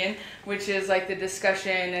opinion, which is like the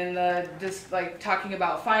discussion and like talking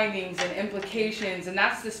about findings and implications, and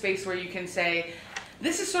that's the space where you can say,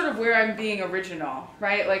 this is sort of where I'm being original,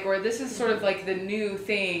 right? Like, or this is sort of like the new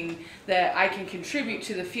thing that I can contribute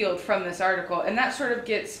to the field from this article, and that sort of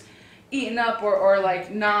gets eaten up or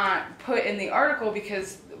like not put in the article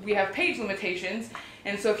because we have page limitations.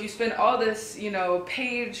 And so if you spend all this,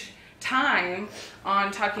 page time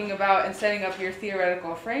on talking about and setting up your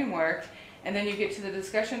theoretical framework, and then you get to the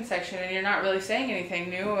discussion section and you're not really saying anything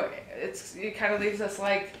new, it kind of leaves us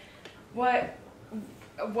like, what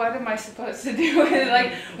am I supposed to do?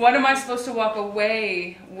 Like, what am I supposed to walk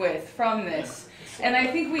away with from this? And I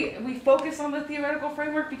think we focus on the theoretical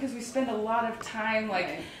framework because we spend a lot of time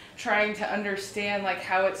trying to understand like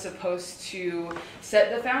how it's supposed to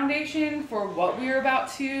set the foundation for what we're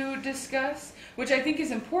about to discuss, which I think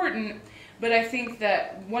is important. But I think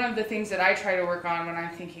that one of the things that I try to work on when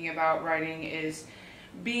I'm thinking about writing is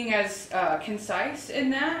being as concise in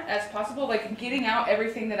that as possible, like getting out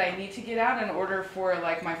everything that I need to get out in order for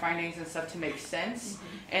like my findings and stuff to make sense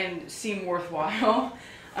and seem worthwhile.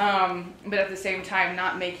 But at the same time,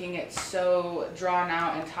 not making it so drawn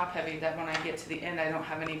out and top heavy that when I get to the end, I don't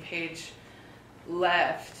have any page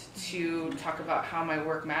left to talk about how my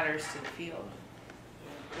work matters to the field.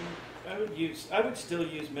 I would still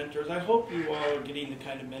use mentors. I hope you all are getting the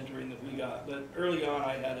kind of mentoring that we got. But early on,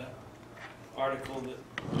 I had an article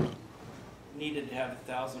that needed to have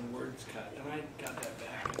 1,000 words cut, and I got that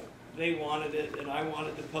back. And they wanted it, and I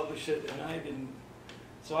wanted to publish it, and I didn't.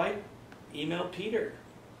 So I emailed Peter.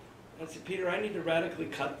 I said, Peter, I need to radically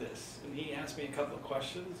cut this. And he asked me a couple of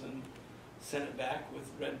questions and sent it back with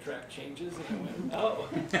red track changes, and I went, oh.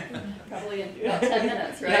 Probably in about 10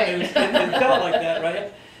 minutes, right? Yeah, it felt like that,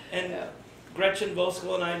 right? And Gretchen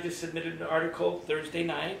Voskel and I just submitted an article Thursday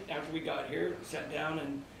night after we got here, sat down,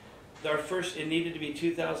 and it needed to be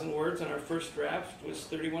 2,000 words, and our first draft was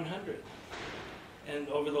 3,100. And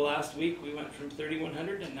over the last week, we went from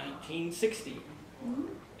 3,100 to 1,960.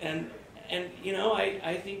 And you know,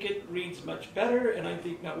 I think it reads much better, and I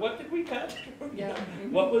think, now what did we cut? Yeah.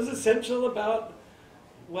 What was essential about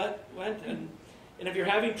what went? And if you're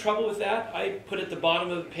having trouble with that, I put at the bottom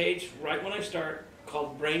of the page, right when I start,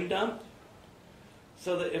 called brain dump,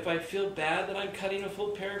 so that if I feel bad that I'm cutting a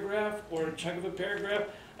full paragraph or a chunk of a paragraph,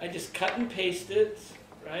 I just cut and paste it,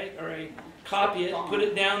 right? Or I copy it, put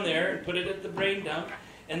it down there, and put it at the brain dump,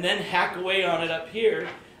 and then hack away on it up here,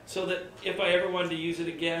 so that if I ever wanted to use it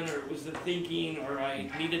again, or it was the thinking, or I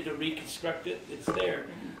needed to reconstruct it, it's there.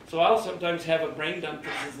 So I'll sometimes have a brain dump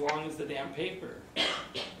that's as long as the damn paper,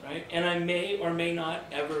 right? And I may or may not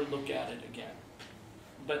ever look at it again.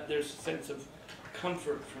 But there's a sense of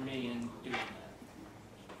comfort for me in doing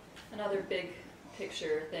that. Another big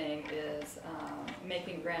picture thing is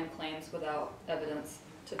making grand claims without evidence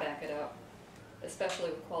to back it up, especially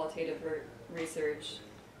with qualitative research.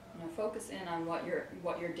 You know, focus in on what your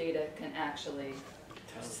data can actually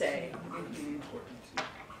say. Important. I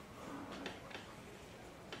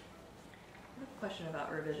have a question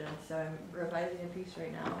about revision. So I'm revising a piece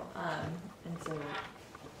right now, and so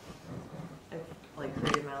I've like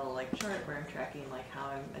created my little like chart where I'm tracking like how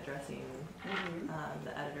I'm addressing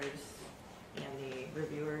the editors and the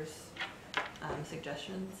reviewers'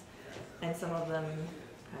 suggestions, and some of them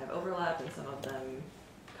kind of overlap, and some of them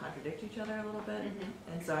contradict each other a little bit,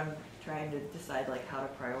 and so I'm trying to decide like how to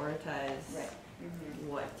prioritize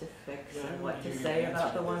what to fix and what to say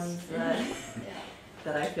about the ones that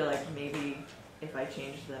that I feel like maybe if I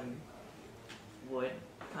changed them would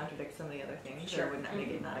contradict some of the other things, or would not make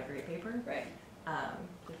it not a great paper. Right.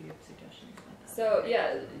 If you have suggestions like that. So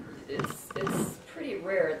yeah, it's pretty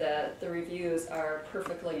rare that the reviews are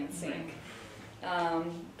perfectly in sync.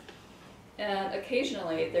 And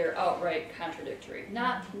occasionally they're outright contradictory.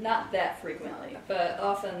 Not that frequently, but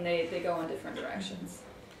often they go in different directions.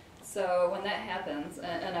 So when that happens,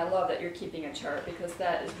 and I love that you're keeping a chart, because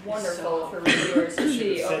that is wonderful for reviewers to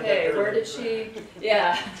see, okay, where did she,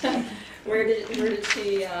 where did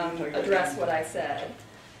she address what I said?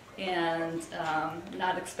 And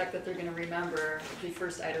not expect that they're going to remember the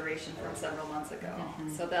first iteration from several months ago.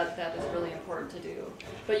 So that is really important to do.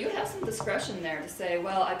 But you have some discretion there to say,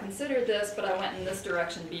 well, I considered this, but I went in this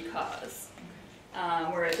direction because.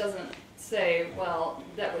 Where it doesn't say, well,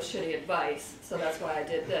 that was shitty advice, so that's why I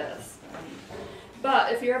did this.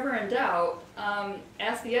 But if you're ever in doubt,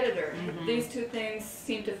 ask the editor. These two things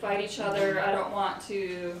seem to fight each other. I don't want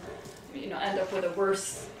to, end up with a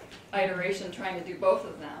worse iteration trying to do both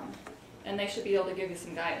of them, and they should be able to give you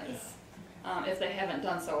some guidance if they haven't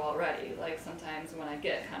done so already. Like sometimes when I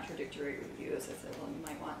get contradictory reviews, I say, well, you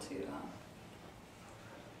might want to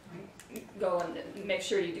go and make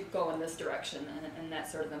sure you go in this direction, and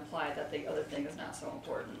that sort of imply that the other thing is not so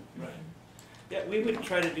important. Right. Yeah, we would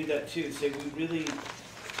try to do that too. Say we really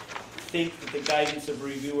think that the guidance of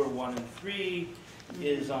reviewer 1 and 3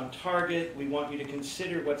 is on target. We want you to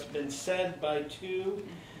consider what's been said by 2.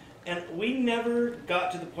 And we never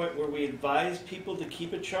got to the point where we advise people to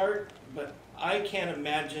keep a chart, but I can't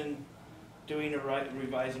imagine doing a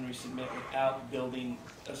revise and resubmit without building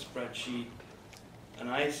a spreadsheet. And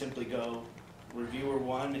I simply go reviewer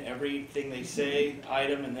 1, everything they say,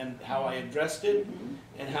 item, and then how I addressed it,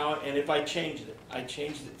 and if I changed it. I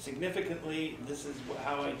changed it significantly, this is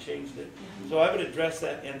how I changed it. So I would address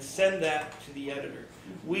that and send that to the editor.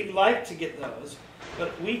 We'd like to get those,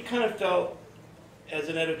 but we kind of felt as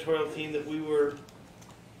an editorial team that we were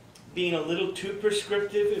being a little too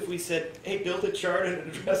prescriptive if we said, hey, build a chart and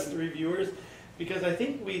address the reviewers, because I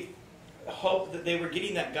think we hoped that they were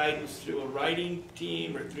getting that guidance through a writing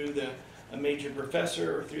team or through the a major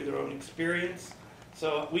professor or through their own experience.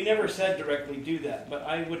 So we never said directly do that, but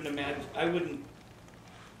I wouldn't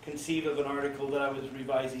conceive of an article that I was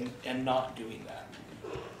revising and not doing that.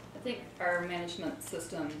 I think our management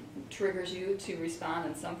system triggers you to respond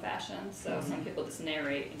in some fashion. So some people just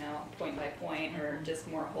narrate, point by point, or just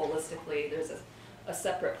more holistically. There's a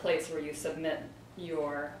separate place where you submit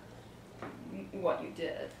what you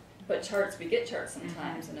did. But charts, we get charts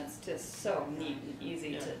sometimes, and it's just so neat and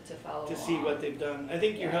easy to follow To along. see what they've done. I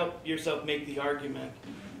think you help yourself make the argument,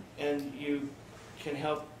 and you can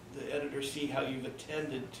help the editor see how you've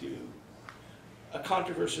attended to a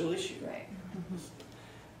controversial issue. Right.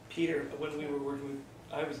 Peter, when we were working with,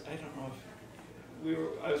 I was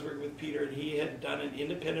working with Peter, and he had done an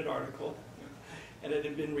independent article, and it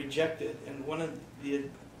had been rejected. And one of the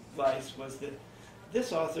advice was that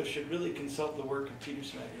this author should really consult the work of Peter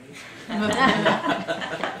Smagger's.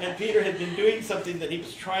 And Peter had been doing something that he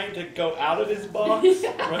was trying to go out of his box,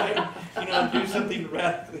 right? And do something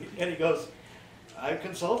radically. And he goes, I've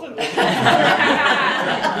consulted with him.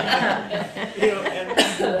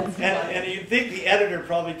 And you'd think the editor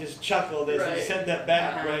probably just chuckled as he sent that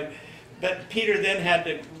back, right? But Peter then had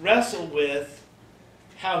to wrestle with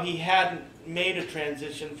how he hadn't made a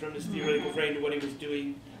transition from his theoretical frame to what he was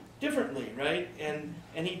doing differently, right? And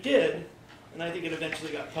he did, and I think it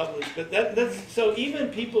eventually got published. But that's so even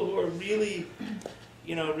people who are really,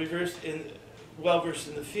 well versed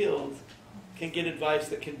in the field, can get advice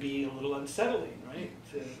that can be a little unsettling, right?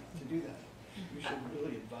 To do that, you should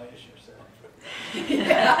really advise yourself.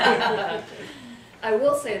 I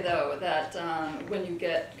will say though that when you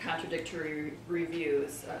get contradictory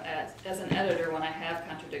reviews, as an editor, when I have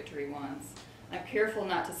contradictory ones, I'm careful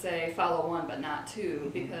not to say follow one but not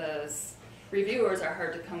two, because reviewers are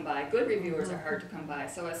hard to come by. Good reviewers are hard to come by.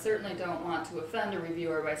 So I certainly don't want to offend a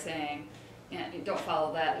reviewer by saying, don't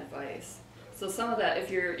follow that advice. So some of that,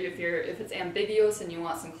 if it's ambiguous and you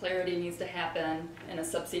want some clarity needs to happen in a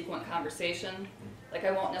subsequent conversation, like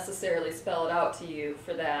I won't necessarily spell it out to you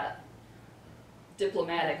for that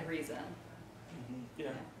diplomatic reason.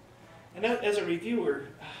 Yeah. And as a reviewer,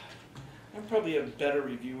 I'm probably a better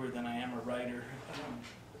reviewer than I am a writer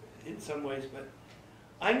in some ways, but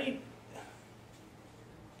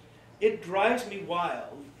it drives me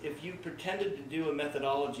wild if you pretended to do a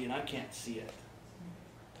methodology and I can't see it.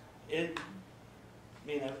 If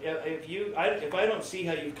I don't see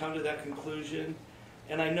how you've come to that conclusion,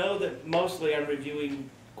 and I know that mostly I'm reviewing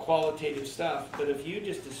qualitative stuff, but if you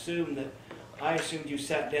just assume that I assumed you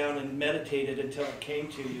sat down and meditated until it came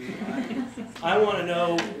to you, I want to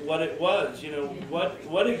know what it was.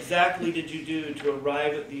 What exactly did you do to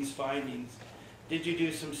arrive at these findings? Did you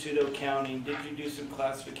do some pseudo-counting? Did you do some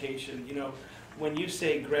classification? When you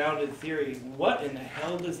say grounded theory, what in the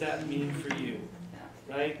hell does that mean for you?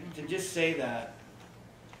 Right? To just say that.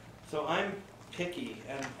 So I'm picky,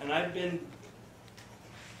 and I've been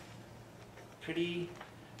pretty,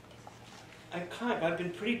 I've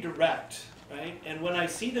been pretty direct, right? And when I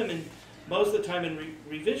see them most of the time in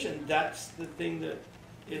revision, that's the thing that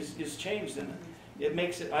is changed, and it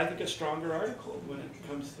makes it, I think, a stronger article when it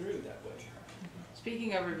comes through that way.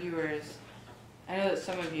 Speaking of reviewers, I know that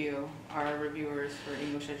some of you are reviewers for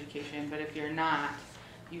English education, but if you're not,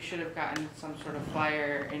 you should have gotten some sort of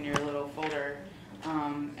flyer in your little folder,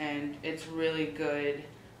 and it's really good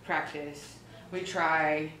practice. We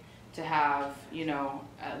try to have,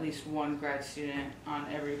 at least one grad student on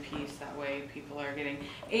every piece. That way people are getting,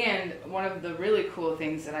 and one of the really cool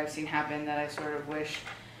things that I've seen happen that I sort of wish,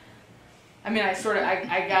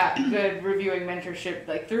 I got good reviewing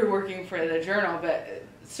mentorship through working for the journal, but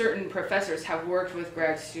certain professors have worked with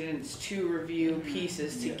grad students to review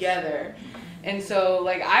pieces together. And so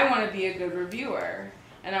I want to be a good reviewer,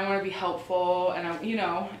 and I want to be helpful, and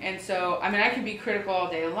and so I can be critical all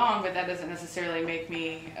day long, but that doesn't necessarily make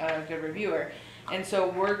me a good reviewer. And so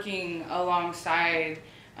working alongside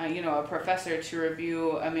a professor to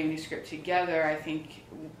review a manuscript together, I think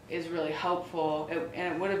is really helpful,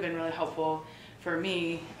 and it would have been really helpful for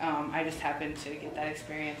me. I just happened to get that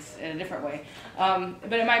experience in a different way.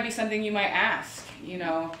 But it might be something you might ask,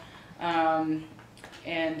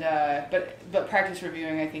 but practice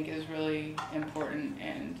reviewing, I think, is really important,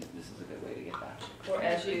 and this is a good way to get that. Or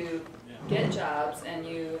as you get jobs and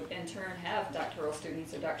you in turn have doctoral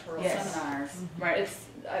students or doctoral seminars. Right.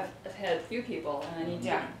 I've had a few people, and I need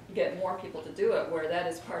to get more people to do it, where that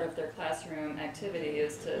is part of their classroom activity,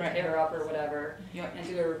 is to pair up or whatever and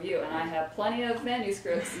do a review. And I have plenty of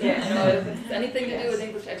manuscripts. If it's anything to do with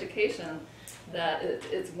English education, that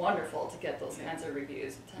it's wonderful to get those kinds of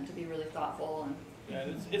reviews. They tend to be really thoughtful and. Yeah,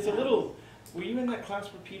 it's a little Were you in that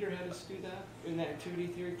class where Peter had us do that, in that activity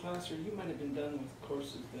theory class, or you might have been done with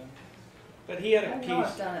courses then? But he had a I know I've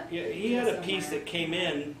piece. done it Yeah, he had a somewhere. piece that came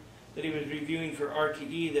in that he was reviewing for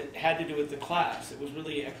RTE that had to do with the class. It was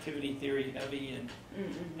really activity theory heavy,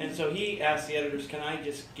 and so he asked the editors, "Can I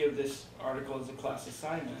just give this article as a class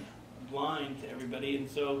assignment, blind to everybody?" And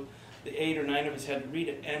so the 8 or 9 of us had to read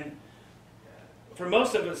it, and for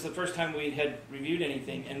most of us, the first time we had reviewed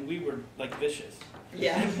anything, and we were like vicious.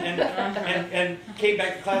 Yeah. And came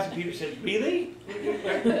back to class, and Peter said, "Really?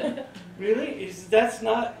 Really? He says, that's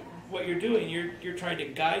not what you're doing. You're trying to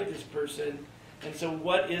guide this person, and so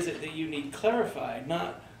what is it that you need clarified,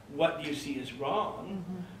 not what you see is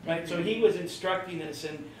wrong, right?" So he was instructing us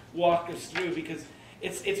and walked us through, because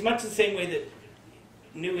it's much the same way that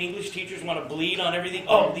new English teachers want to bleed on everything.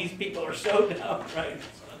 Oh, these people are so dumb, right?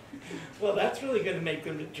 Well, that's really going to make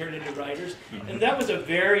them turn into writers. And that was a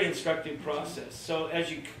very instructive process. So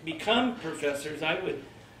as you become professors, I would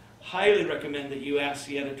highly recommend that you ask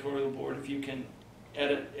the editorial board if you can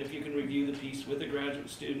review the piece with a graduate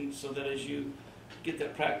student, so that as you get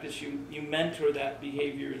that practice, you mentor that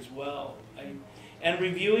behavior as well. And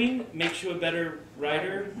reviewing makes you a better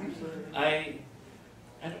writer. I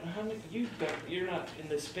don't know how many, you're not in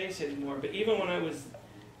this space anymore, but even when I was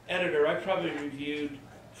editor, I probably reviewed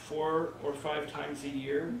 4 or 5 times a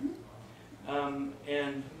year,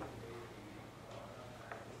 and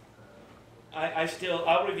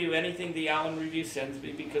I'll review anything the Allen Review sends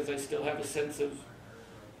me, because I still have a sense of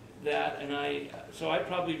that, and so I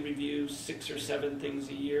probably review 6 or 7 things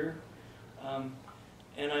a year,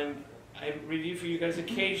 and I review for you guys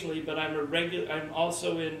occasionally, but I'm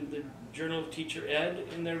also in the Journal of Teacher Ed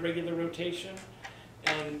in their regular rotation,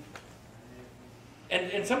 and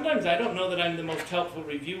sometimes I don't know that I'm the most helpful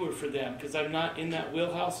reviewer for them, because I'm not in that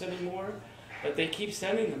wheelhouse anymore, but they keep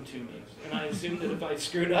sending them to me. And I assume that if I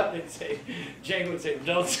screwed up, Jane would say,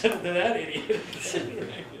 "Don't send it to that idiot."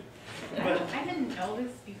 I didn't know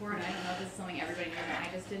this before, and I don't know if this is something everybody knows, and I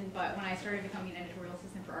just didn't, but when I started becoming an editorial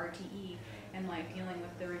assistant for RTE and like dealing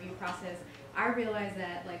with the review process, I realized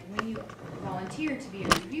that like when you volunteer to be a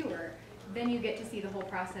reviewer, then you get to see the whole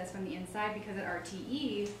process from the inside, because at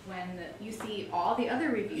RTE, when you see all the other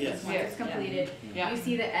reviews, when it's completed, you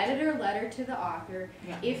see the editor letter to the author.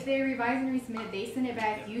 If they revise and resubmit, they send it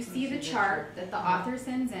back. You see the chart that the author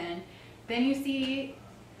sends in. Then you see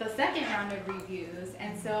the second round of reviews.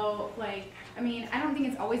 And so, like, I mean, I don't think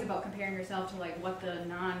it's always about comparing yourself to like what the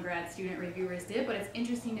non-grad student reviewers did, but it's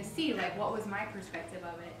interesting to see like what was my perspective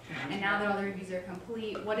of it. And now that all the reviews are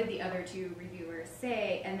complete, what did the other 2 reviewers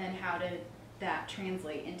say, and then how did that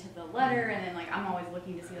translate into the letter? And then like I'm always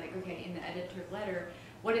looking to see like, okay, in the editor's letter,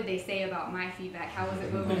 what did they say about my feedback? How was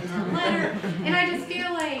it woven into the letter? And I just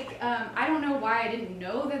feel like I don't know why I didn't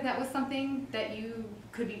know that was something that you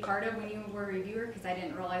could be part of when you were a reviewer, because I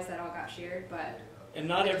didn't realize that all got shared. But And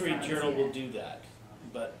not every journal will do that,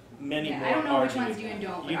 but many more. I don't know which are ones doing do and that.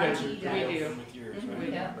 don't, You but guys are RTE pretty does. open with yours,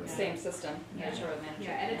 right? Yeah, same system. Editorial manager.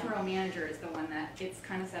 Yeah, editorial manager is the one that it's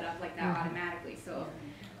kind of set up like that automatically. So,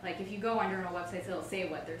 like if you go on journal websites, it'll say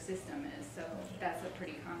what their system is. So that's a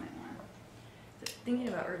pretty common one. Thinking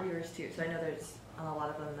about reviewers too, so I know there's on a lot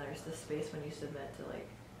of them there's this space when you submit to like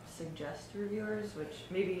suggest reviewers, which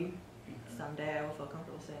maybe someday I will feel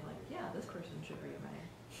comfortable saying like, yeah, this person should read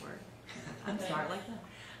my work. I'm smart like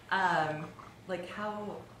that. Like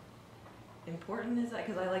how important is that?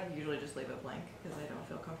 Because I like usually just leave it blank because I don't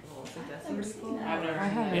feel comfortable suggesting people. I've never I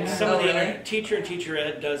have. And Yeah. some of the really? teacher and teacher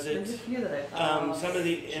ed does it. There's a few that I've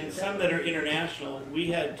Some that are international,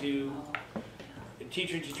 we had to,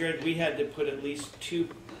 teacher and teacher ed, we had to put at least 2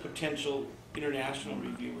 potential international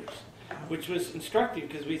reviewers, which was instructive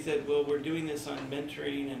because we said, well, we're doing this on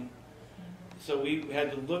mentoring, and so we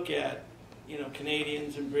had to look at,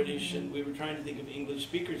 Canadians and British, and we were trying to think of English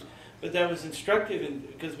speakers, but that was instructive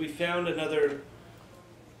because we found another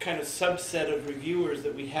kind of subset of reviewers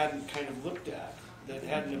that we hadn't kind of looked at, that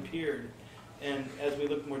hadn't appeared, and as we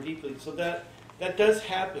looked more deeply, so that does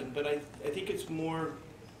happen, but I think it's more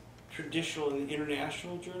traditional in the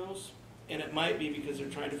international journals, and it might be because they're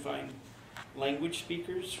trying to find language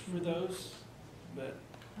speakers for those, but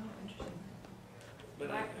interesting.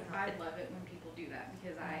 I'd love it when people do that,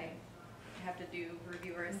 because I have to do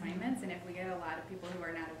reviewer assignments, and if we get a lot of people who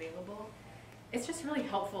are not available, it's just really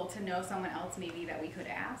helpful to know someone else maybe that we could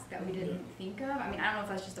ask that we didn't think of. I mean, I don't know if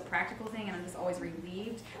that's just a practical thing and I'm just always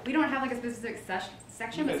relieved. We don't have like a specific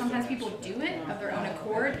section, but sometimes people do it of their own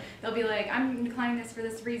accord. They'll be like, I'm declining this for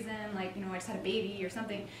this reason, like, I just had a baby or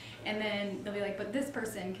something. And then they'll be like, but this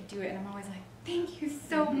person could do it. And I'm always like, thank you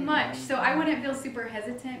so much. So I wouldn't feel super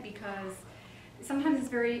hesitant because sometimes it's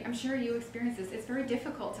very, I'm sure you experience this, it's very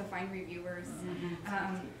difficult to find reviewers.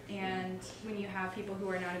 And when you have people who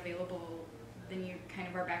are not available, then you kind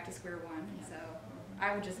of are back to square one. So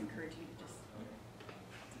I would just encourage you to just,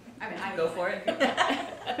 I mean, I Go for it.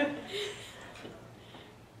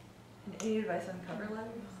 Any advice on cover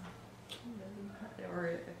letters? Or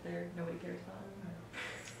if nobody cares about them?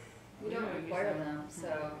 We don't require them,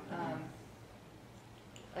 so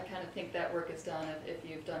I kind of think that work is done if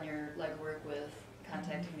you've done your legwork with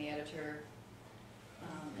contacting the editor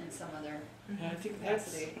in some other Yeah, I think that's,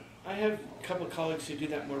 capacity. I have a couple of colleagues who do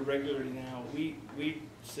that more regularly now. We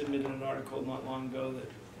submitted an article not long ago that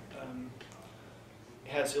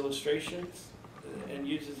has illustrations and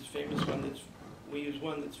uses a famous one that's, we use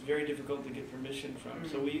one that's very difficult to get permission from.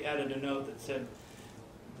 So we added a note that said,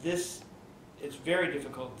 it's very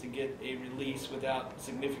difficult to get a release without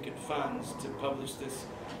significant funds to publish this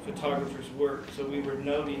photographer's work. So we were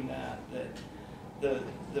noting that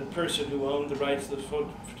the person who owned the rights to the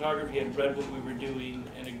photography had read what we were doing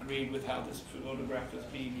and agreed with how this photograph was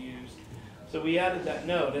being used. So we added that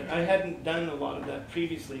note, and I hadn't done a lot of that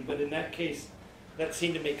previously, but in that case, that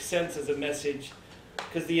seemed to make sense as a message,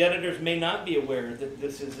 because the editors may not be aware that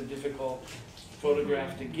this is a difficult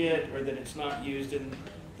photograph to get, or that it's not used in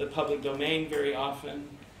the public domain very often,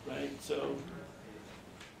 right? So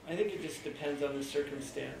I think it just depends on the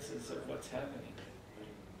circumstances of what's happening.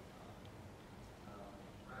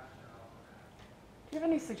 Do you have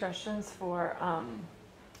any suggestions for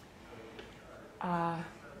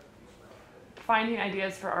finding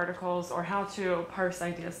ideas for articles, or how to parse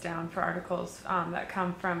ideas down for articles that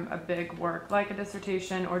come from a big work like a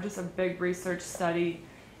dissertation or just a big research study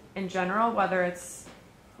in general, whether it's,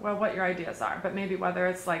 well, what your ideas are, but maybe whether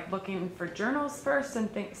it's like looking for journals first and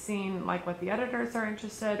seeing like what the editors are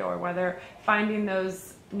interested, or whether finding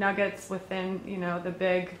those nuggets within, you know, the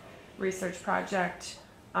big research project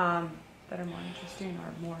that are more interesting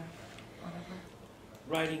or more whatever.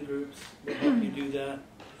 Writing groups will help you do that.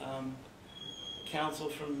 Counsel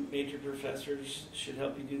from major professors should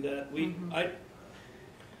help you do that.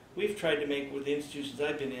 We've tried to make, with the institutions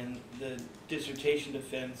I've been in, the dissertation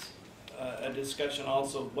defense a discussion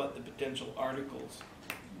also of what the potential articles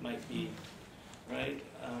might be, right?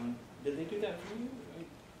 Did they do that for you?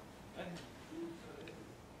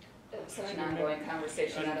 It's such an ongoing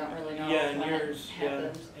conversation, I don't really know Yeah, and when yours, it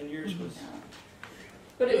happened. and yours was. Yeah.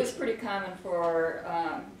 But it was pretty common for,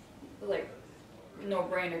 like,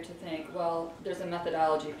 no-brainer to think, well, there's a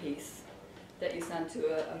methodology piece that you send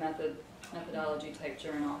to a methodology type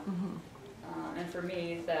journal. And for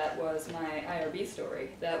me, that was my IRB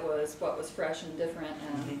story. That was what was fresh and different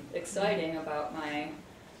and exciting about my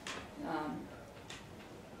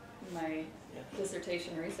my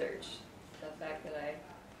dissertation research. The fact that I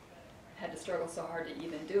had to struggle so hard to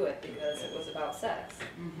even do it because it was about sex.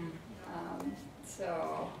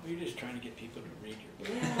 So You're just trying to get people to read your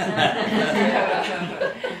book.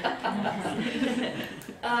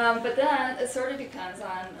 but then it sort of depends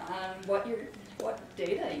on what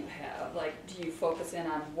data you have. Like, do you focus in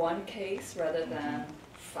on one case rather than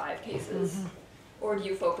 5 cases? Or do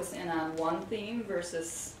you focus in on one theme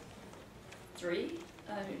versus 3?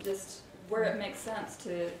 Just where it makes sense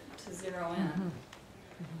to zero in.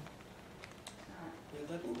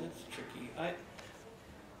 Yeah, that's tricky.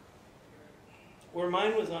 Where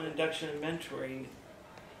mine was on induction and mentoring,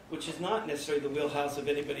 which is not necessarily the wheelhouse of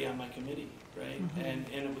anybody on my committee, right? And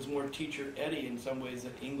it was more teacher eddy in some ways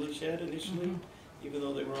than English ed initially, even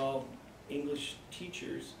though they were all English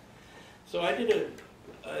teachers. So I did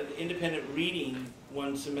an independent reading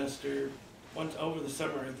one semester, once over the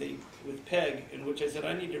summer, I think, with Peg, in which I said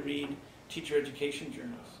I need to read teacher education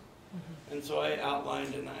journals. And so I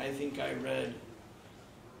outlined, and I think I read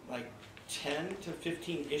like 10 to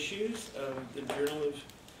 15 issues of the Journal of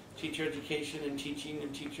Teacher Education and Teaching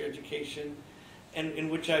and Teacher Education, and in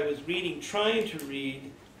which I was reading, trying to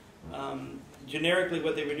read generically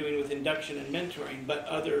what they were doing with induction and mentoring, but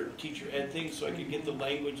other teacher ed things so I could get the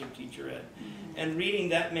language of teacher ed. And reading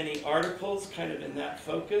that many articles kind of in that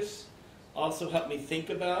focus also helped me think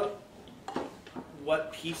about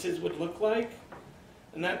what pieces would look like.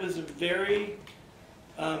 And that was a very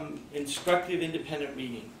instructive independent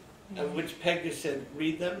reading, of which Peg just said,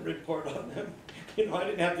 read them, report on them. You know, I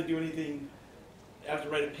didn't have to do anything, I have to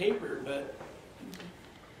write a paper, but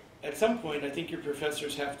at some point I think your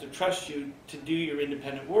professors have to trust you to do your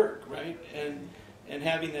independent work, right? And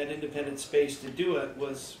having that independent space to do it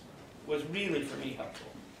was really, for me, helpful.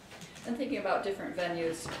 And thinking about different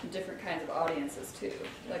venues, different kinds of audiences too.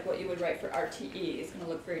 Like what you would write for RTE is going to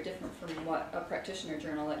look very different from what a practitioner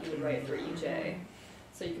journal that you would write for EJ.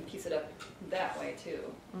 So you can piece it up that way too.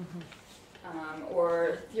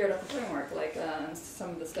 or theoretical framework, like some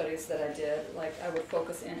of the studies that I did, like I would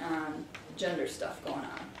focus in on gender stuff going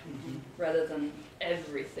on rather than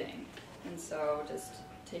everything. And so just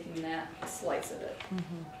taking that slice of it.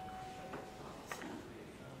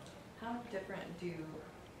 How different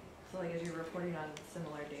so like as you're reporting on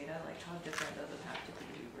similar data, like how different does it have to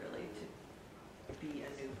be really to be a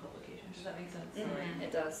new publication? Does that make sense? So, like,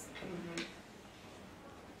 It does.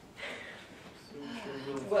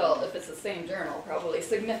 Well, if it's the same journal, probably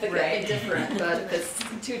significantly different, but if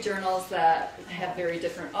it's two journals that have very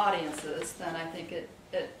different audiences, then I think it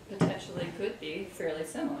potentially could be fairly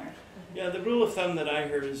similar. Yeah, the rule of thumb that I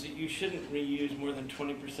heard is that you shouldn't reuse more than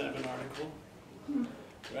 20% of an article,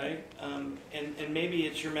 right? And maybe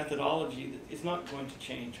it's your methodology that is not going to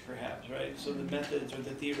change, perhaps, right? So the methods or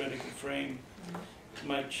the theoretical frame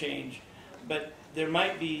might change, but there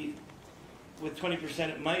might be, with 20%,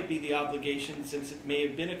 it might be the obligation, since it may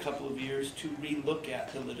have been a couple of years, to re-look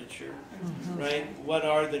at the literature, right? What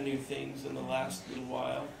are the new things in the last little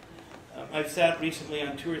while? I've sat recently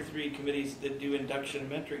on 2 or 3 committees that do induction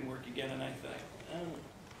and mentoring work again, and I thought, oh,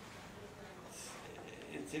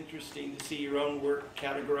 it's interesting to see your own work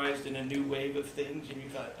categorized in a new wave of things, and you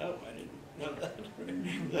thought, oh, I didn't know that.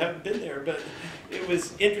 I haven't been there, but it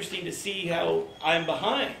was interesting to see how I'm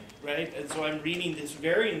behind, right? And so I'm reading this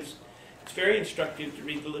it's very instructive to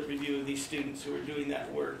read the lit review of these students who are doing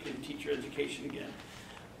that work in teacher education again.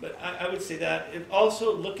 But I would say that.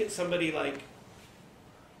 Also look at somebody like,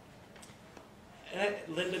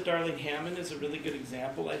 Linda Darling Hammond is a really good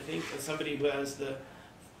example, I think, of somebody who has the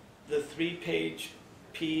 3-page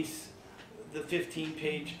piece, the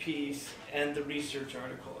 15-page piece, and the research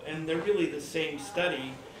article. And they're really the same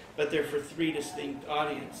study, but they're for 3 distinct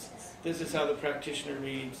audiences. This is how the practitioner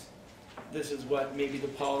reads. This is what maybe the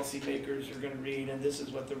policymakers are going to read, and this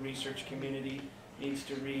is what the research community needs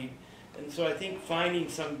to read. And so I think finding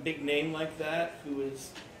some big name like that who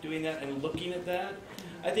is doing that and looking at that,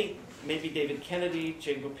 I think maybe David Kennedy,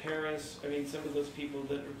 Django Paris, I mean some of those people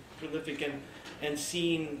that are prolific and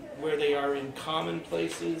seeing where they are in common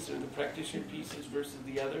places or the practitioner pieces versus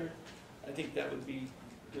the other, I think that would be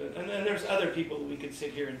good. And then there's other people that we could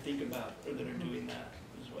sit here and think about or that are doing that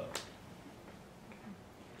as well.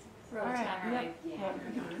 All right.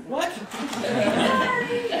 What?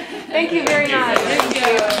 Thank you very much.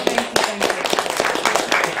 Thank you.